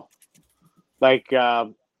original. Like, I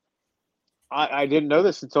didn't know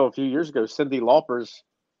this until a few years ago. Cyndi Lauper's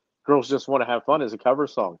 "Girls Just Want to Have Fun" is a cover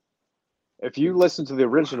song. If you listen to the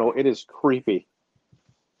original, it is creepy.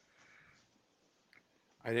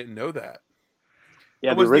 I didn't know that.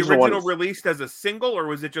 Yeah, was the original released as a single, or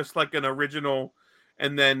was it just like an original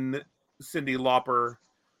and then Cyndi Lauper?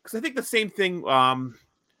 Because I think the same thing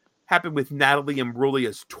happened with Natalie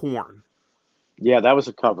Imbruglia's "Torn." Yeah, that was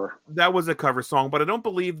a cover. That was a cover song, but I don't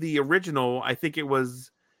believe the original. I think it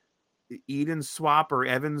was Eden Swap or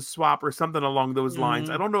Evans Swap or something along those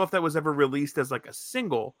lines. I don't know if that was ever released as like a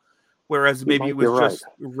single, whereas maybe it was just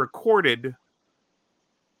recorded.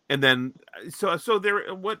 And then, so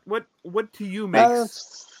there. What to you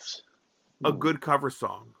makes a good cover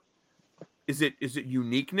song? Is it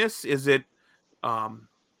uniqueness? Is it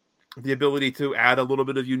the ability to add a little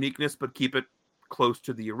bit of uniqueness but keep it close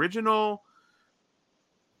to the original?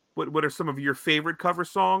 What are some of your favorite cover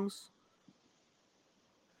songs?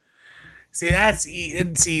 See,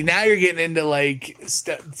 now you're getting into like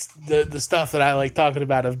the stuff that I like talking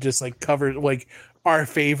about, of just like cover, like our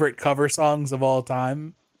favorite cover songs of all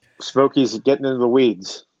time. Smokey's getting into the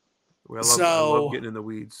weeds. Well, I love getting in the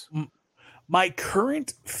weeds. My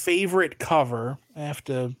current favorite cover,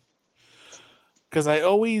 because I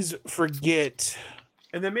always forget.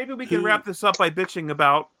 And then maybe we can wrap this up by bitching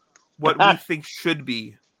about what we think should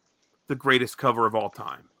be the greatest cover of all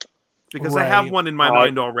time. Because I have one in my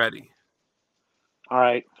mind already. All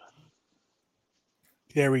right.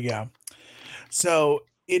 There we go. So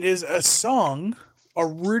it is a song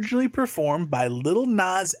originally performed by Lil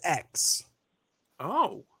Nas X.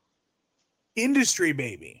 Oh. Industry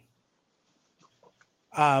Baby.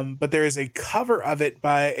 But there is a cover of it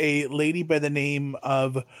by a lady by the name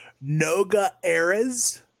of Noga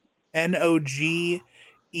Erez. Nogerez.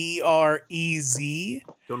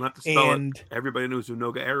 Don't have to spell it. Everybody knows who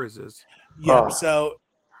Noga Erez is. Yeah, so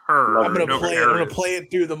I'm gonna play it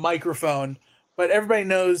through the microphone, but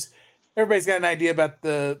everybody's got an idea about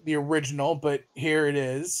the original, but here it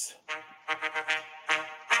is.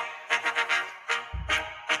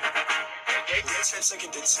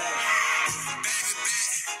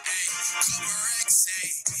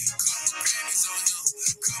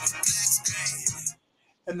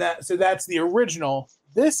 And that's the original.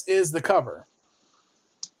 This is the cover.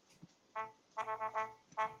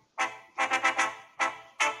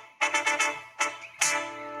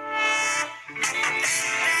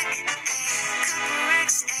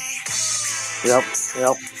 Yep.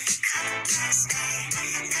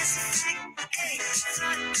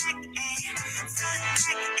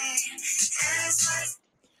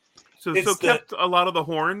 So kept a lot of the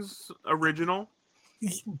horns original.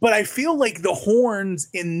 But I feel like the horns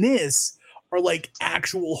in this are like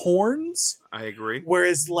actual horns. I agree.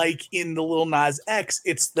 Whereas like in the Lil Nas X,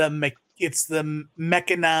 it's the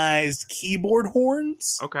mechanized keyboard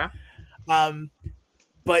horns. Okay.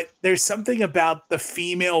 But there's something about the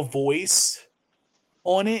female voice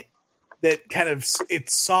on it that kind of it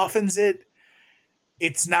softens it.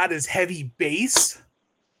 It's not as heavy bass.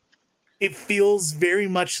 It feels very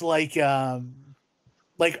much like a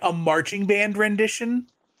marching band rendition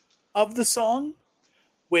of the song,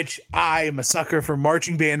 which I am a sucker for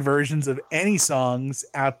marching band versions of any songs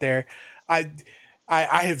out there. I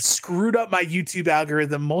have screwed up my YouTube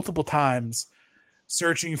algorithm multiple times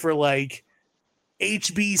searching for like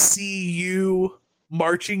HBCU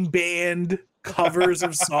marching band covers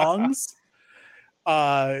of songs.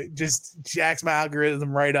 Just jacks my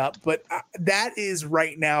algorithm right up. But that is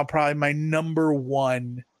right now probably my number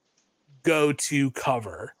one go-to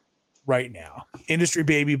cover right now. Industry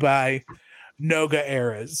Baby by Noga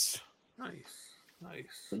Erez. Nice.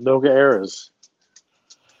 Noga Erez.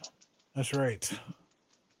 That's right.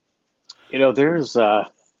 You know, there's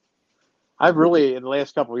I've really in the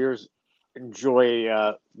last couple of years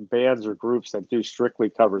enjoy bands or groups that do strictly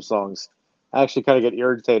cover songs. I actually kind of get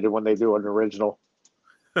irritated when they do an original.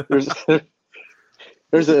 There's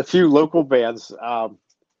a few local bands.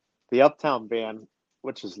 The Uptown Band,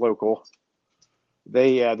 which is local,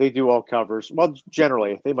 they do all covers. Well,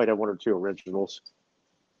 generally they might have one or two originals,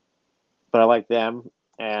 but I like them.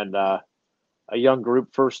 And a young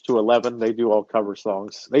group, First to 11, they do all cover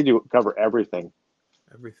songs. They do cover everything.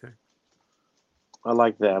 I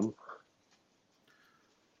like them.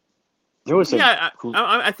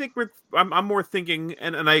 I think I'm more thinking,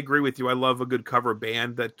 and I agree with you. I love a good cover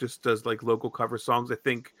band that just does like local cover songs. I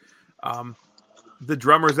think the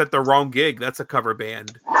Drummer's at the Wrong Gig. That's a cover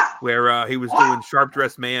band where he was doing Sharp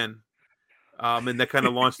Dressed Man, and that kind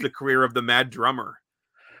of launched the career of the Mad Drummer.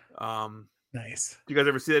 Nice. Do you guys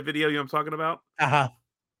ever see that video? You know what I'm talking about?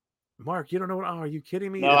 Mark, you don't know what? Oh, are you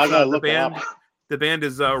kidding me? No, I gotta look the band. it up. The band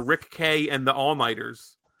is Rick Kay and the All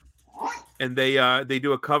Nighters. And they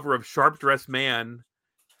do a cover of Sharp Dressed Man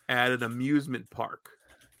at an amusement park.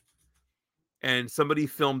 And somebody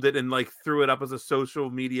filmed it and like threw it up as a social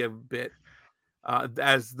media bit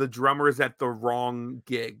as the Drummer's at the Wrong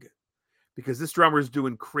Gig. Because this drummer's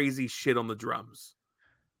doing crazy shit on the drums.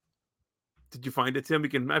 Did you find it, Tim? We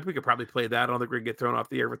could probably play that. I don't think we're gonna get thrown off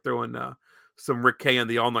the air for throwing some Rick Kay and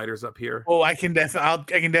the All Nighters up here. Oh, I can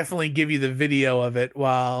definitely give you the video of it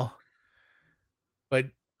but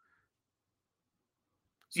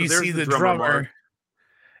so you see the drummer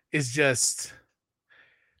is just,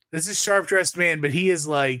 this is Sharp Dressed Man, but he is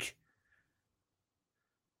like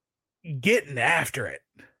getting after it.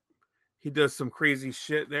 He does some crazy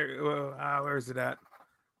shit there. Where is it at?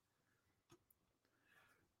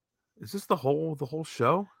 Is this the whole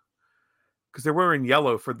show? Because they're wearing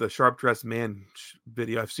yellow for the Sharp Dressed Man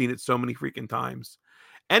video. I've seen it so many freaking times.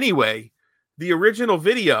 Anyway, the original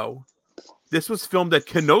video, this was filmed at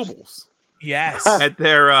Knoebels. Yes, at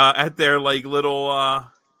their like little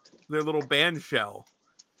their little band shell.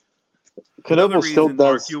 Knoebels still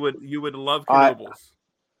does. Mark, you would love Knoebels.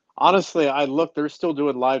 Honestly, I looked. They're still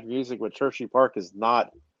doing live music, but Hershey Park is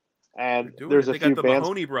not. And there's a few got the bands.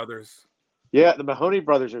 Mahoney Brothers. Yeah, the Mahoney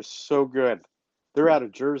Brothers are so good. They're out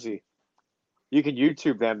of Jersey. You can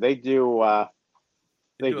YouTube them. They do.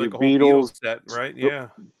 They do like Beatles set, right? Yeah.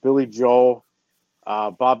 Billy Joel,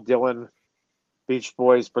 Bob Dylan, Beach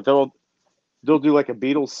Boys, but they'll do like a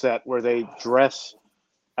Beatles set where they dress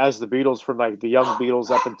as the Beatles from like the young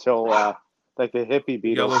Beatles up until like the hippie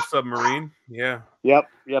Beatles. Yellow Submarine. Yeah. Yep.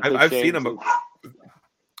 I've seen them.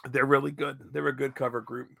 They're really good. They're a good cover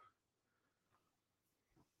group.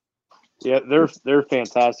 Yeah, they're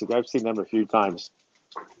fantastic. I've seen them a few times.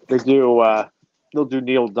 They do. They'll do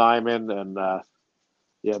Neil Diamond, and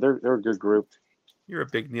yeah, they're a good group. You're a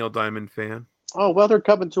big Neil Diamond fan. Oh well, they're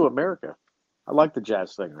coming to America. I like the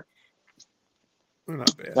jazz singer. They're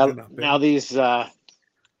not bad. Now these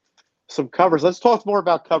some covers. Let's talk more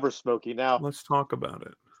about covers, Smokey. Now let's talk about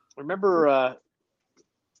it. Remember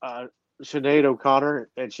Sinead O'Connor,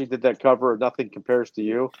 and she did that cover of "Nothing Compares to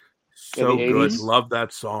You." So good. Love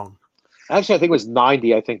that song. Actually, I think it was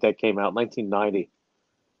 90. I think that came out 1990.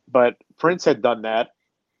 But Prince had done that,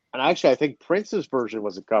 and actually, I think Prince's version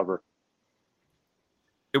was a cover.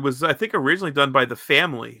 It was, I think, originally done by the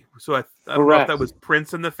Family. So I don't know if that was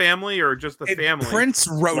Prince and the Family or just the Family. Prince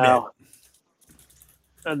wrote it.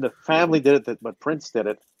 And the Family did it, but Prince did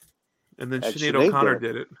it. And then Sinead O'Connor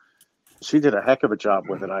did it. She did a heck of a job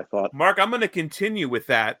with it, I thought. Mark, I'm going to continue with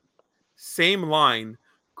that same line.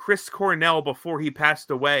 Chris Cornell, before he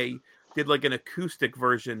passed away, did like an acoustic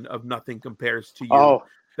version of Nothing Compares to You.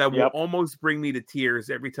 That will almost bring me to tears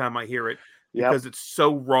every time I hear it because it's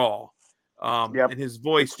so raw. And his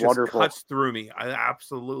voice just cuts through me. I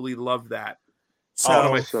absolutely love that. So, one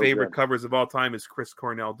of my favorite covers of all time is Chris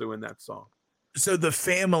Cornell doing that song. So The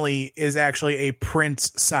Family is actually a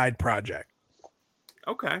Prince side project.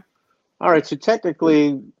 Okay. All right. So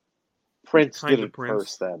technically, Prince did it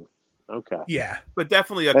first then. Okay. Yeah. But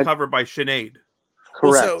definitely a cover by Sinead.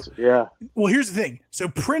 Correct. Well, here's the thing. So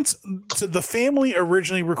The Family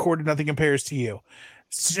originally recorded Nothing Compares to You.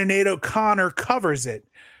 Sinead O'Connor covers it.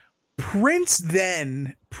 Prince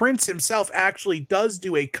himself actually does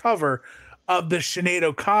do a cover of the Sinead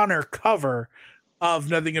O'Connor cover of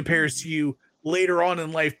Nothing Compares to You later on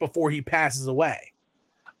in life before he passes away.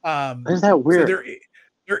 Isn't that weird? So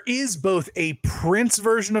there is both a Prince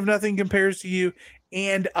version of Nothing Compares to You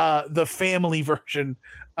and the Family version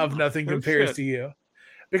of Nothing Compares to You.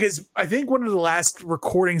 Because I think one of the last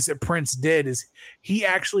recordings that Prince did is he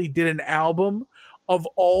actually did an album of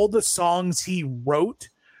all the songs he wrote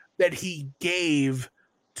that he gave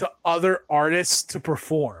to other artists to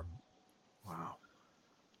perform. Wow.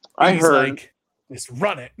 I heard like, just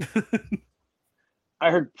run it. I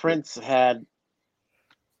heard Prince had,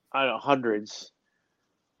 I don't know, hundreds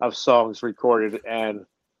of songs recorded, and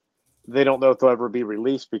they don't know if they'll ever be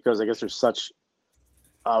released because I guess there's such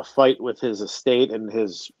a fight with his estate and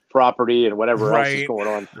his property and whatever else is going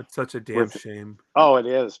on. That's such a damn shame. Oh, it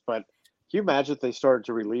is. But can you imagine if they started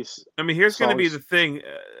to release? I mean, here's going to be the thing.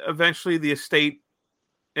 Eventually, the estate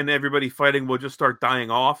and everybody fighting will just start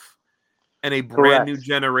dying off, and a brand new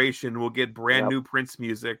generation will get brand new Prince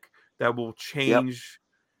music that will change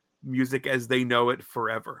music as they know it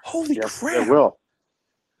forever. Holy crap. It will.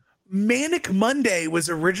 Manic Monday was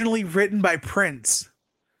originally written by Prince.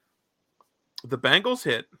 The Bangles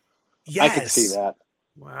hit. Yes. I can see that.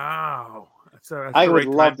 Wow. That's I would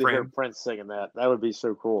love to hear Prince singing that. That would be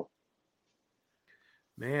so cool.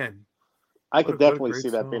 Man. I could definitely see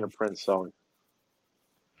that being a Prince song.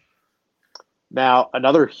 Now,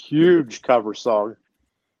 another huge cover song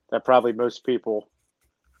that probably most people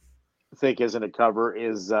think isn't a cover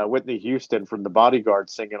is Whitney Houston from The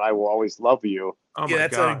Bodyguard singing I Will Always Love You. Oh yeah,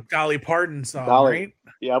 that's a Dolly Parton song, right?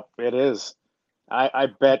 Yep, it is. I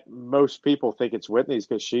bet most people think it's Whitney's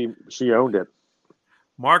because she owned it.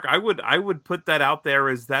 Mark, I would put that out there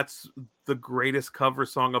as that's the greatest cover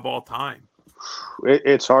song of all time.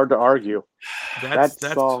 It's hard to argue. That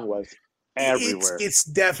song was everywhere. It's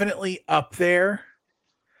definitely up there.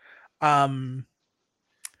 For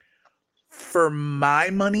my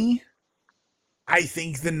money, I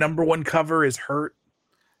think the number one cover is Hurt.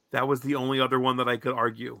 That was the only other one that I could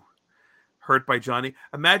argue. Hurt by Johnny.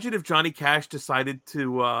 Imagine if Johnny Cash decided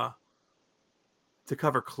to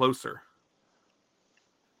cover Closer.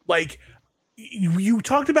 Like you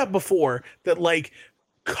talked about before that, like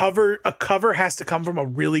a cover has to come from a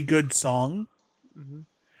really good song. Mm-hmm.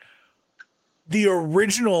 The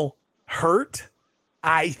original Hurt,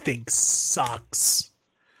 I think, sucks.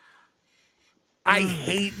 I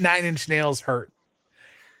hate Nine Inch Nails' Hurt.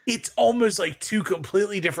 It's almost like two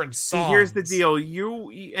completely different songs. See, here's the deal.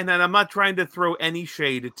 And I'm not trying to throw any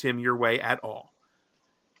shade at Tim your way at all.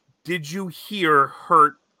 Did you hear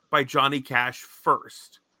Hurt by Johnny Cash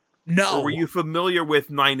first? No. Or were you familiar with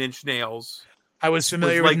Nine Inch Nails? I was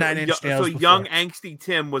familiar with Nine Inch Nails. So young, angsty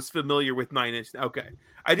Tim was familiar with Nine Inch. Okay.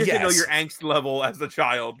 I just didn't know your angst level as a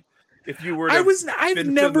child. If you were I've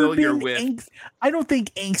never been I don't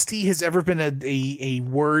think angsty has ever been a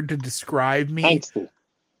word to describe me. Angsty.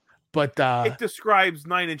 But it describes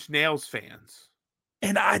Nine Inch Nails fans.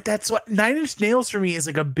 And that's what Nine Inch Nails for me is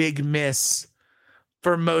like a big miss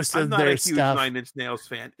for most of their stuff. I'm not a huge Nine Inch Nails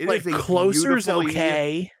fan. It like is a Closer's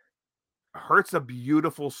okay. Hurt's a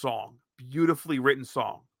beautiful song, beautifully written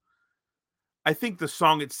song. I think the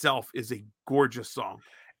song itself is a gorgeous song.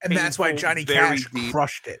 And that's why Johnny Cash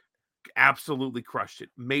crushed it. Absolutely crushed it.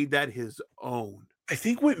 Made that his own. I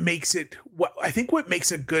think what makes a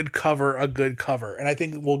good cover, and I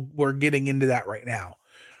think we're getting into that right now,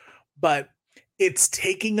 but it's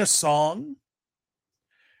taking a song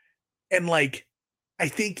and like, I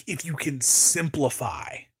think if you can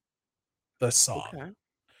simplify the song,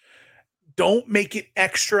 don't make it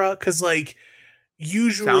extra. Cause like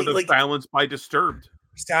usually Sound of Silence by Disturbed.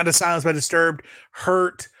 Sound of Silence by Disturbed,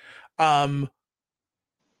 Hurt,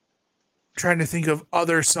 trying to think of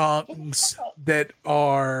other songs that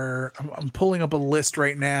are. I'm pulling up a list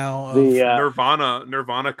right now. Of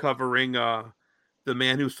Nirvana covering "The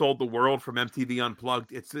Man Who Sold the World" from MTV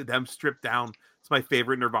Unplugged. It's them stripped down. It's my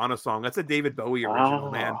favorite Nirvana song. That's a David Bowie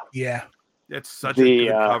original, man. Yeah, that's such a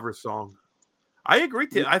good cover song. I agree.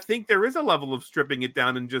 I think there is a level of stripping it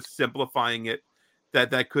down and just simplifying it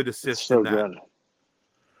that could assist in that.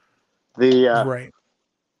 Good. Right.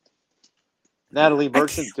 Natalie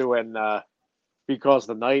Merchant doing "Because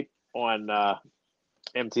the Night" on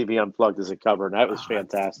MTV Unplugged as a cover, and that was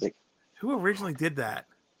fantastic. Who originally did that?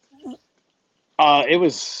 It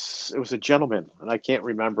was a gentleman, and I can't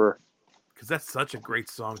remember. Because that's such a great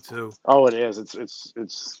song too. Oh, it is. It's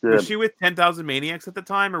good. Was she with 10,000 Maniacs at the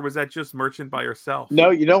time, or was that just Merchant by herself? No,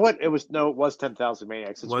 you know what? It was 10,000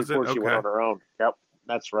 Maniacs. It's was before it? she went on her own. Yep,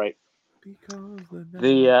 that's right. Because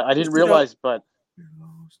I didn't realize, but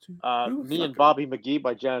Me and Bobby McGee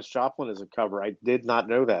by Janis Joplin is a cover. I did not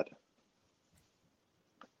know that.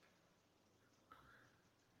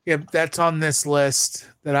 Yep, that's on this list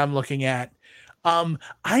that I'm looking at. I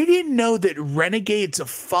didn't know that Renegades of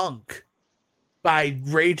Funk by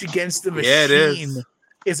Rage Against the Machine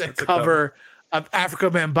is a cover of Africa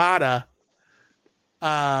Bambaataa,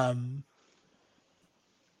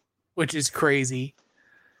 which is crazy.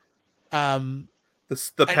 The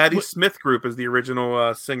Patti Smith group is the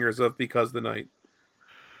original singers of "Because the Night."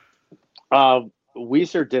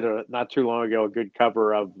 Weezer did not too long ago a good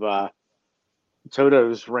cover of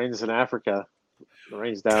Toto's "Rains in Africa,"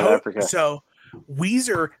 "Rains Down in Africa." So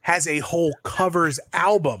Weezer has a whole covers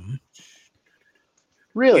album.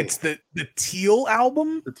 Really? It's the Teal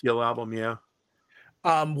album? The Teal album, yeah.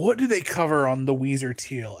 What do they cover on the Weezer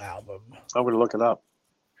Teal album? I'm going to look it up.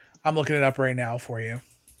 I'm looking it up right now for you.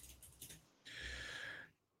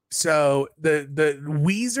 So the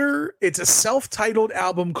Weezer, it's a self-titled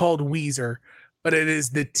album called Weezer, but it is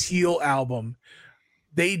the Teal album.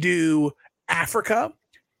 They do Africa,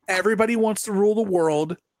 Everybody Wants to Rule the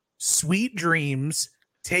World, Sweet Dreams,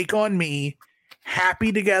 Take on Me,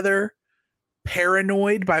 Happy Together,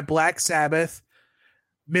 Paranoid by Black Sabbath,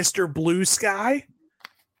 Mr. Blue Sky,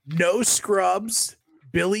 No Scrubs,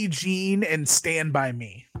 Billie Jean, and Stand By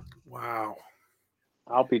Me. Wow.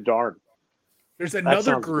 I'll be darned. There's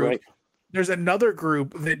another group. Great. There's another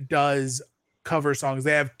group that does cover songs.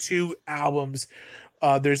 They have two albums.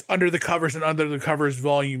 There's Under the Covers and Under the Covers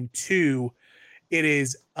Volume 2. It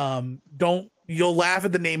is you'll laugh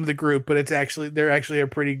at the name of the group, but they're actually a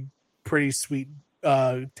pretty sweet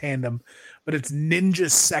tandem. But it's Ninja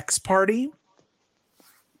Sex Party.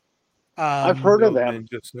 I've heard of them.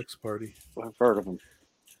 Ninja Sex Party. I've heard of them.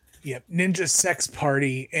 Yep, Ninja Sex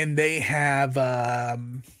Party, and they have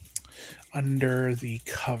Under the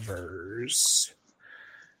Covers.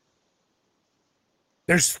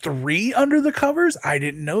 There's 3 Under the Covers? I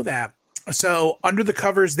didn't know that. So Under the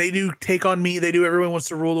Covers, they do Take on Me. They do Everyone Wants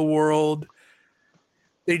to Rule the World.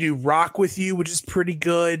 They do Rock With You, which is pretty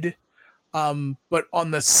good. But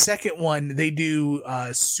on the second one, they do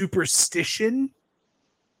Superstition.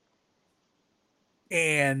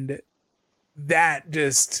 And that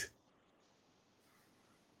just...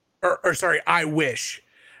 Or sorry, I Wish.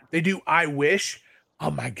 They do I Wish.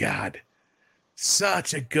 Oh my God.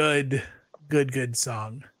 Such a good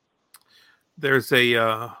song. There's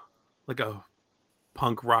a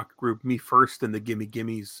punk rock group, Me First and the Gimme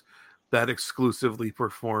Gimmes, that exclusively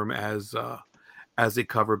perform as a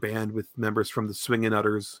cover band with members from the Swingin'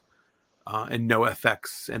 Utters and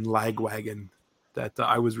NoFX and Lagwagon that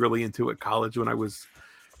I was really into at college when I was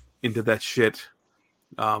into that shit.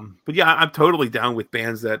 But yeah, I'm totally down with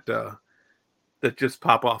bands that just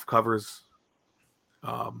pop off covers.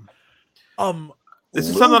 This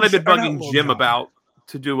is something I've been bugging Jim about,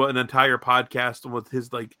 to do an entire podcast with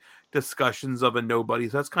his like discussions of a nobody.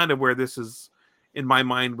 So that's kind of where this is, in my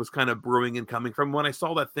mind, was kind of brewing and coming from. When I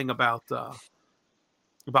saw that thing about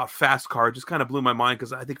Fast Car, it just kind of blew my mind,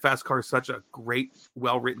 because I think Fast Car is such a great,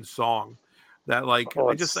 well-written song that I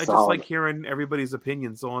just like hearing everybody's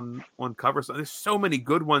opinions on covers. There's so many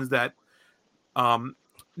good ones that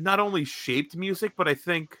not only shaped music, but I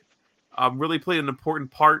think really played an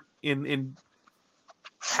important part in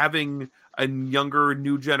having a younger,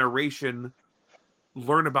 new generation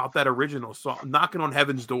learn about that original song. Knocking on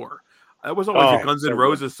Heaven's Door. That was always a Guns N'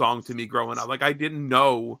 Roses song to me growing up. Like, I didn't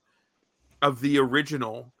know of the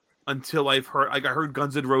original until I heard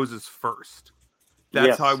Guns N' Roses first.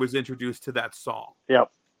 That's how I was introduced to that song.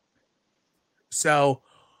 Yep. So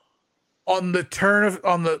on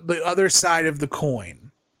the other side of the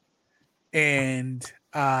coin, and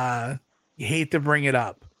you hate to bring it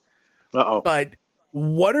up, but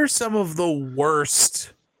what are some of the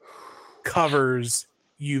worst covers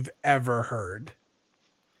you've ever heard?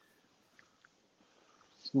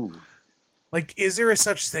 Like, is there a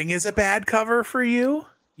such thing as a bad cover for you?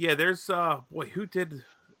 Yeah, there's who did,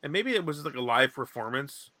 and maybe it was like a live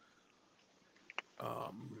performance.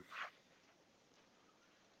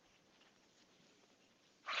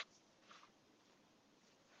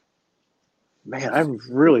 Man, I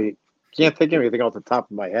really can't think of anything off the top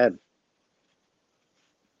of my head.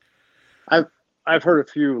 I've heard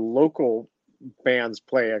a few local bands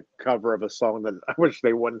play a cover of a song that I wish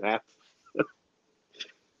they wouldn't have.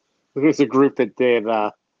 There's a group that did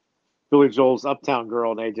Billy Joel's Uptown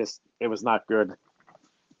Girl, and it was not good.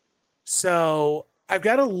 So I've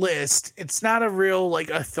got a list. It's not a real like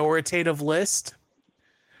authoritative list,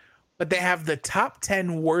 but they have the top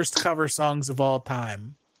 10 worst cover songs of all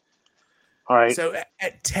time. All right. So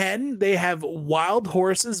at 10, they have Wild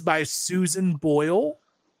Horses by Susan Boyle.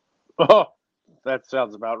 Oh, that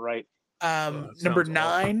sounds about right. Number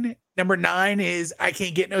 9. Awful. Number 9 is I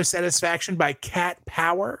Can't Get No Satisfaction by Cat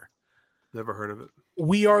Power. Never heard of it.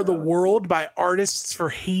 We Are the World by Artists for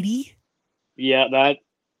Haiti. Yeah, that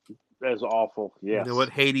is awful. Yes. You know what?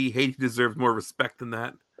 Haiti deserves more respect than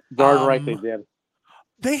that. Darn right they did.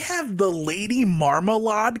 They have the Lady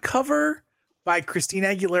Marmalade cover by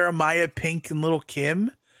Christina Aguilera, Maya Pink, and Little Kim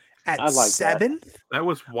at 7th. That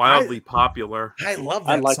was wildly popular. I love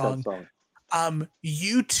that song. That song.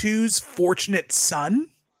 U2's Fortunate Son.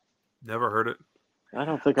 Never heard it. I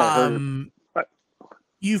don't think I heard it.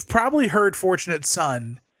 You've probably heard Fortunate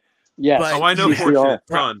Son. Yes. Oh, I know Fortunate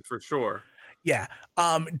Son for sure. Yeah.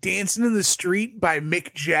 Dancing in the Street by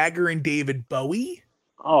Mick Jagger and David Bowie.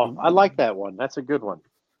 Oh, I like that one. That's a good one.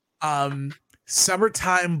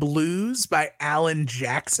 Summertime Blues by Alan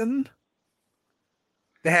Jackson.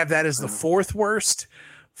 They have that as the 4th worst.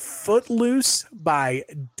 Footloose by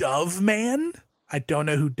Dove Man. I don't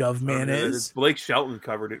know who Dove Man is. Blake Shelton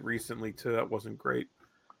covered it recently too. That wasn't great.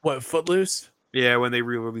 What, Footloose? Yeah, when they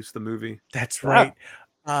re-released the movie. That's right.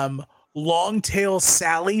 Longtail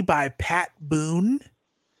Sally by Pat Boone.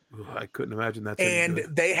 I couldn't imagine that. And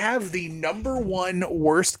they have the number 1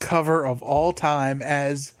 worst cover of all time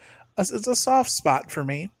as it's a soft spot for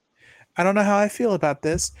me. I don't know how I feel about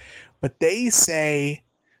this, but they say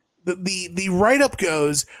the write-up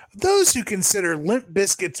goes, those who consider Limp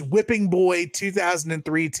Bizkit's Whipping Boy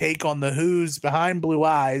 2003 take on The Who's Behind Blue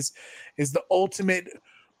Eyes is the ultimate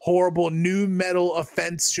horrible new metal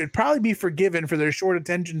offense should probably be forgiven for their short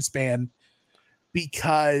attention span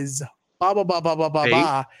because blah, blah, blah, blah, blah, blah,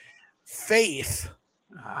 blah. Faith.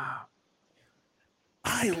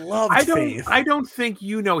 I love Faith. I don't think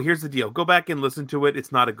here's the deal. Go back and listen to it.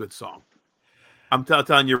 It's not a good song. I'm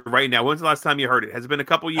telling you right now. When's the last time you heard it? Has it been a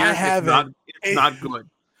couple years? I haven't. It's not good.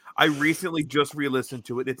 I recently just re-listened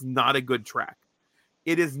to it. It's not a good track.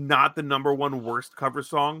 It is not the number 1 worst cover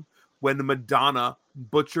song. When the Madonna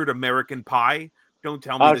butchered American Pie, don't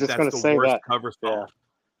tell me that's the worst cover song. Yeah.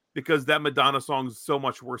 Because that Madonna song is so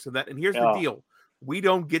much worse than that. And here's the deal. We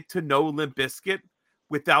don't get to know Limp Bizkit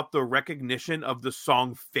without the recognition of the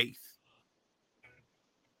song Faith.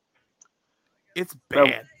 It's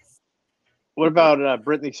bad. What about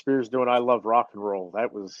Britney Spears doing I Love Rock and Roll?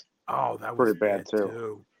 That was pretty bad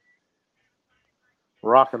too.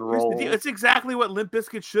 Rock and roll. It's exactly what Limp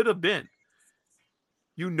Bizkit should have been.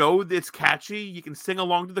 You know it's catchy. You can sing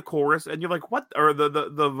along to the chorus, and you're like, "What?" Or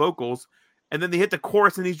the vocals, and then they hit the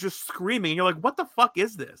chorus, and he's just screaming, and you're like, "What the fuck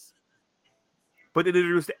is this?" But it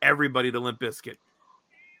introduced everybody to Limp Bizkit.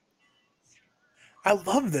 I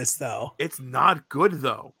love this though. It's not good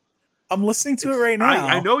though. I'm listening to it right now.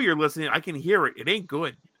 I know you're listening. I can hear it. It ain't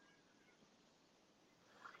good.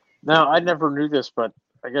 Now, I never knew this, but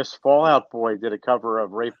I guess Fall Out Boy did a cover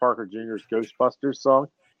of Ray Parker Jr.'s Ghostbusters song.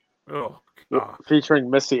 Oh, featuring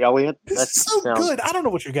Missy Elliott. That's so good. I don't know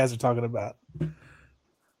what you guys are talking about.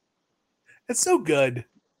 It's so good.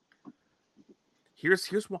 Here's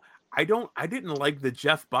one. I didn't like the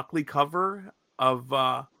Jeff Buckley cover of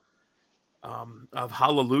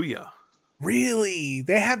Hallelujah. Really?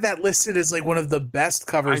 They have that listed as like one of the best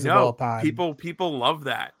covers of all time. People love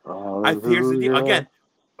that. Here's the deal. Again,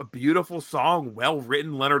 a beautiful song, well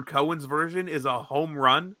written. Leonard Cohen's version is a home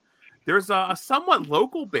run. There's a somewhat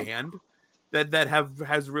local band that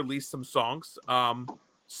has released some songs.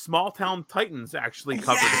 Small Town Titans actually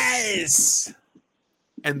covered it.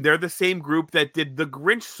 And they're the same group that did the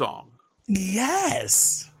Grinch song.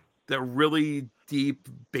 Yes. The really deep,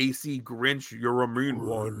 bassy Grinch, you're a mean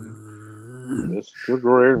one. Mr.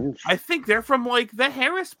 Grinch. I think they're from like the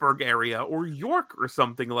Harrisburg area or York or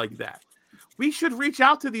something like that. We should reach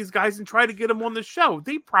out to these guys and try to get them on the show.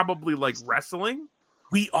 They probably like wrestling.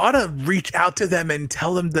 We ought to reach out to them and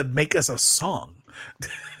tell them to make us a song.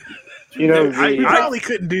 You know, we probably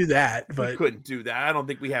couldn't do that, but we couldn't do that. I don't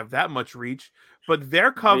think we have that much reach. But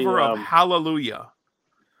their cover of Hallelujah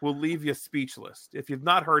will leave you speechless. If you've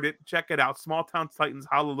not heard it, check it out. Small Town Titans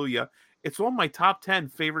Hallelujah. It's one of my top 10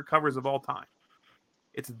 favorite covers of all time.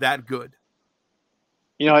 It's that good.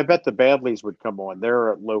 You know, I bet the Badleys would come on.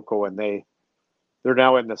 They're local, and they're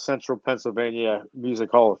now in the Central Pennsylvania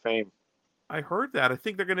Music Hall of Fame. I heard that. I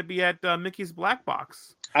think they're going to be at Mickey's Black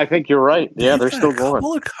Box. I think you're right. Yeah, they're still going. A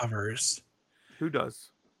couple of covers. Who does?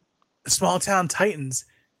 Small Town Titans.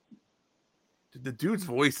 The dude's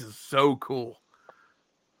voice is so cool.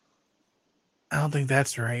 I don't think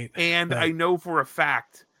that's right. And I know for a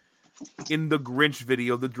fact, in the Grinch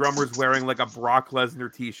video, the drummer's wearing like a Brock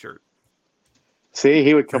Lesnar t-shirt. See,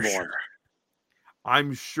 he would come on.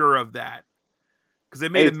 I'm sure of that. Because they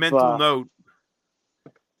made a mental note.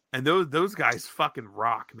 And those guys fucking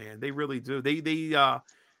rock, man. They really do.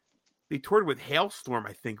 They toured with Hailstorm,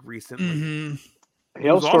 I think, recently. Mm-hmm.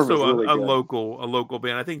 Hailstorm was also a local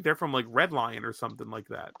band. I think they're from like Red Lion or something like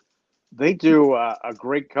that. They do a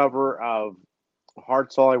great cover of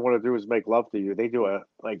Heart's All I Want to Do Is Make Love to You. They do a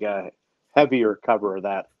heavier cover of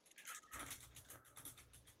that.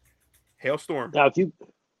 Hailstorm. Now,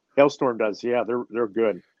 Hailstorm does, yeah, they're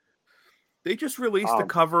good. They just released a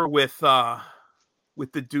cover with the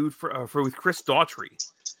dude with Chris Daughtry.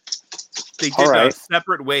 They did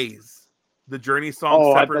Separate Ways. The Journey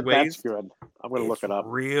song Separate Ways. That's good. I'm going to look it up.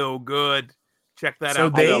 Real good. Check that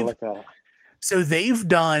out. So they've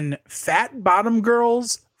done Fat Bottom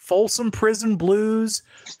Girls, Folsom Prison Blues,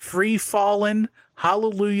 Free Fallin',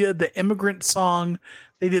 Hallelujah, The Immigrant Song.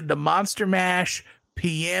 They did the Monster Mash,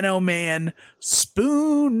 Piano Man,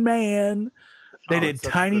 Spoon Man. They did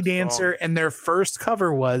Tiny Dancer, and their first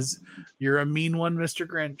cover was You're a Mean One, Mr.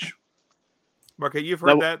 Grinch. Mark, you've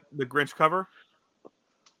heard the Grinch cover?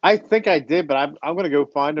 I think I did, but I'm going to go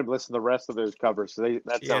find and listen to the rest of those covers. So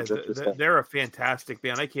that sounds interesting. They're a fantastic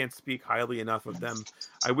band. I can't speak highly enough of them.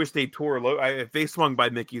 I wish they tour. If they swung by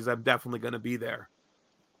Mickey's, I'm definitely going to be there.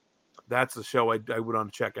 That's a show I would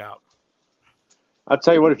want to check out. I'll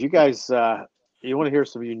tell you what, if you guys you want to hear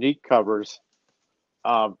some unique covers,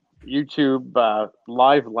 YouTube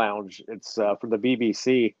Live Lounge. It's from the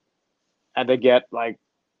BBC, and they get like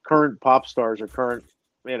current pop stars or current,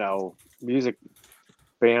 music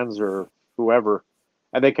bands or whoever,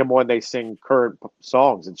 and they come on. They sing current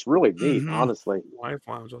songs. It's really neat, honestly. Live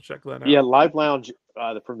Lounge, I'll check that out. Yeah, Live Lounge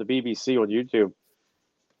from the BBC on YouTube.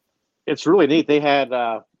 It's really neat. They had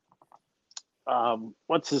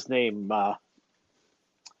what's his name?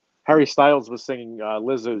 Harry Styles was singing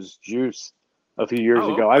Lizzo's Juice a few years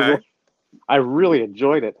ago. Okay. I really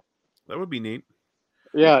enjoyed it. That would be neat.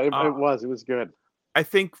 Yeah, it was. It was good. I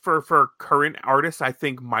think for current artists, I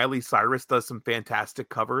think Miley Cyrus does some fantastic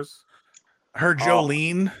covers. Her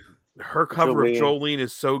Jolene. Her cover of Jolene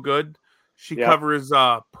is so good. She covers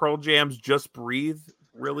Pearl Jam's Just Breathe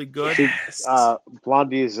really good. Yes.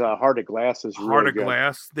 Blondie's Heart of Glass is really good. Heart of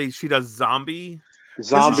Glass. She does Zombie.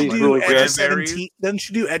 Zombie's really good. Doesn't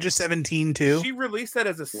she do Edge of 17 too? She released that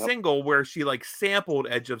as a single where she sampled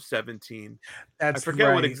Edge of 17. I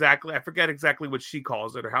forget exactly what she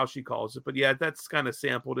calls it or how she calls it, but yeah, that's kind of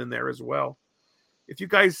sampled in there as well. If you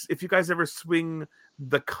guys ever swing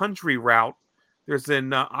the country route, there's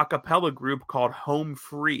an a cappella group called Home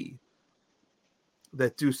Free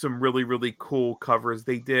that do some really, really cool covers.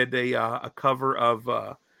 They did a cover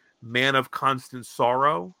of Man of Constant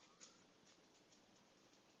Sorrow.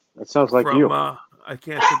 That sounds like you. I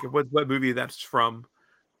can't think of what movie that's from,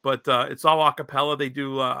 but it's all a cappella. They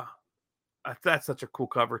do. That's such a cool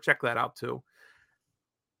cover. Check that out too.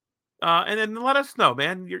 And then let us know,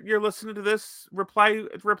 man. You're listening to this.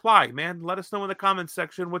 Reply, man. Let us know in the comments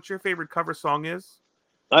section what your favorite cover song is.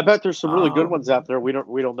 I bet there's some really good ones out there we don't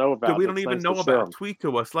know about. That we don't even know about. Tweet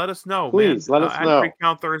to us. Let us know. Please, man. let us know. At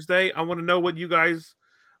Recount Thursday. I want to know what you guys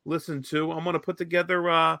listen to. I'm going to put together.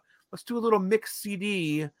 Let's do a little mixed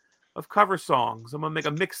CD of cover songs. I'm going to make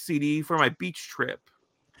a mixed CD for my beach trip.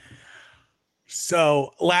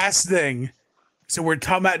 So last thing. So we're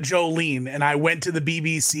talking about Jolene, and I went to the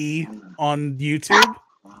BBC on YouTube.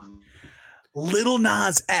 Lil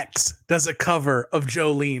Nas X does a cover of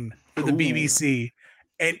Jolene for the BBC.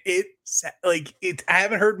 And I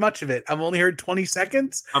haven't heard much of it. I've only heard 20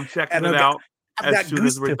 seconds. I'm checking it out as soon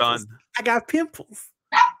as we're done. I got pimples.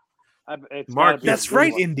 Mark, that's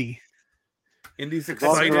right, Indy. Indy's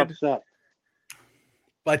excited.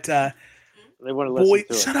 But they want to listen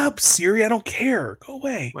to shut up, Siri. I don't care. Go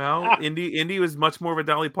away. Well, Indy was much more of a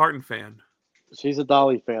Dolly Parton fan. She's a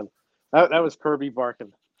Dolly fan. That was Kirby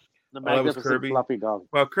barking. The Magnificent Fluffy Dog.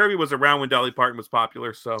 Well, Kirby was around when Dolly Parton was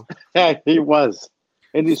popular, so yeah, he was.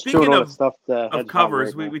 And he's speaking of stuff of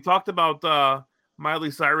covers, right we talked about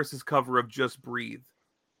Miley Cyrus's cover of "Just Breathe."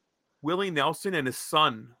 Willie Nelson and his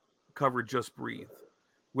son covered "Just Breathe."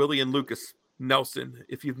 Willie and Lucas Nelson.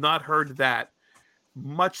 If you've not heard that,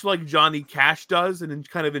 much like Johnny Cash does, and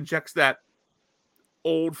kind of injects that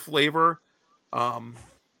old flavor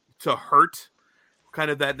to Hurt,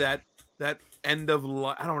 kind of that end of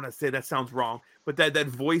I don't want to say that sounds wrong, but that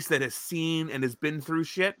voice that has seen and has been through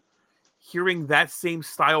shit. Hearing that same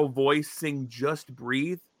style voice sing "Just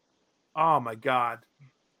Breathe," oh my god,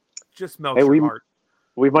 just melts your heart.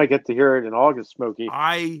 We might get to hear it in August, Smokey.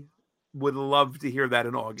 I would love to hear that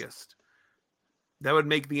in August. That would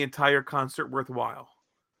make the entire concert worthwhile.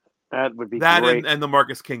 That would be great. And the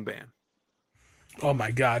Marcus King Band. Oh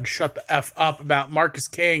my god, shut the F up about Marcus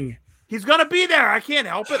King. He's gonna be there. I can't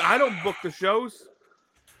help it. I don't book the shows.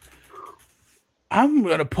 I'm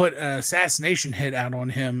gonna put an assassination hit out on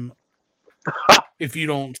him. If you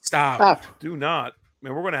don't stop. Do not.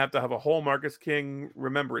 Man, we're going to have a whole Marcus King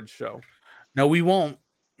remembrance show. No, we won't.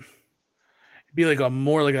 It'd be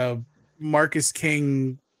more like a Marcus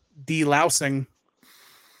King delousing.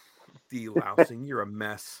 Delousing? You're a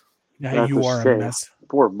mess. Yeah, you are a mess.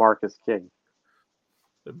 Poor Marcus King.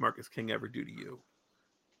 What did Marcus King ever do to you?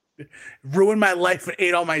 Ruined my life and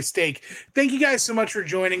ate all my steak. Thank you guys so much for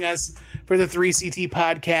joining us for the 3CT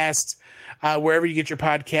podcast. Wherever you get your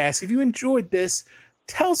podcasts. If you enjoyed this,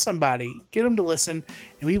 tell somebody, get them to listen,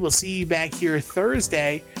 and we will see you back here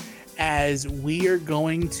Thursday as we are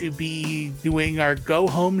going to be doing our go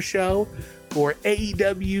home show for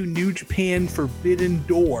AEW New Japan Forbidden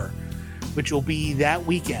Door, which will be that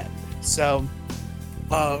weekend. So,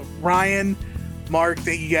 Ryan, Mark,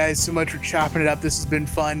 thank you guys so much for chopping it up. This has been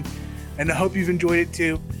fun, and I hope you've enjoyed it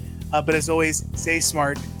too. But as always, stay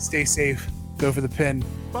smart, stay safe, go for the pin.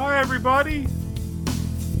 Bye, everybody.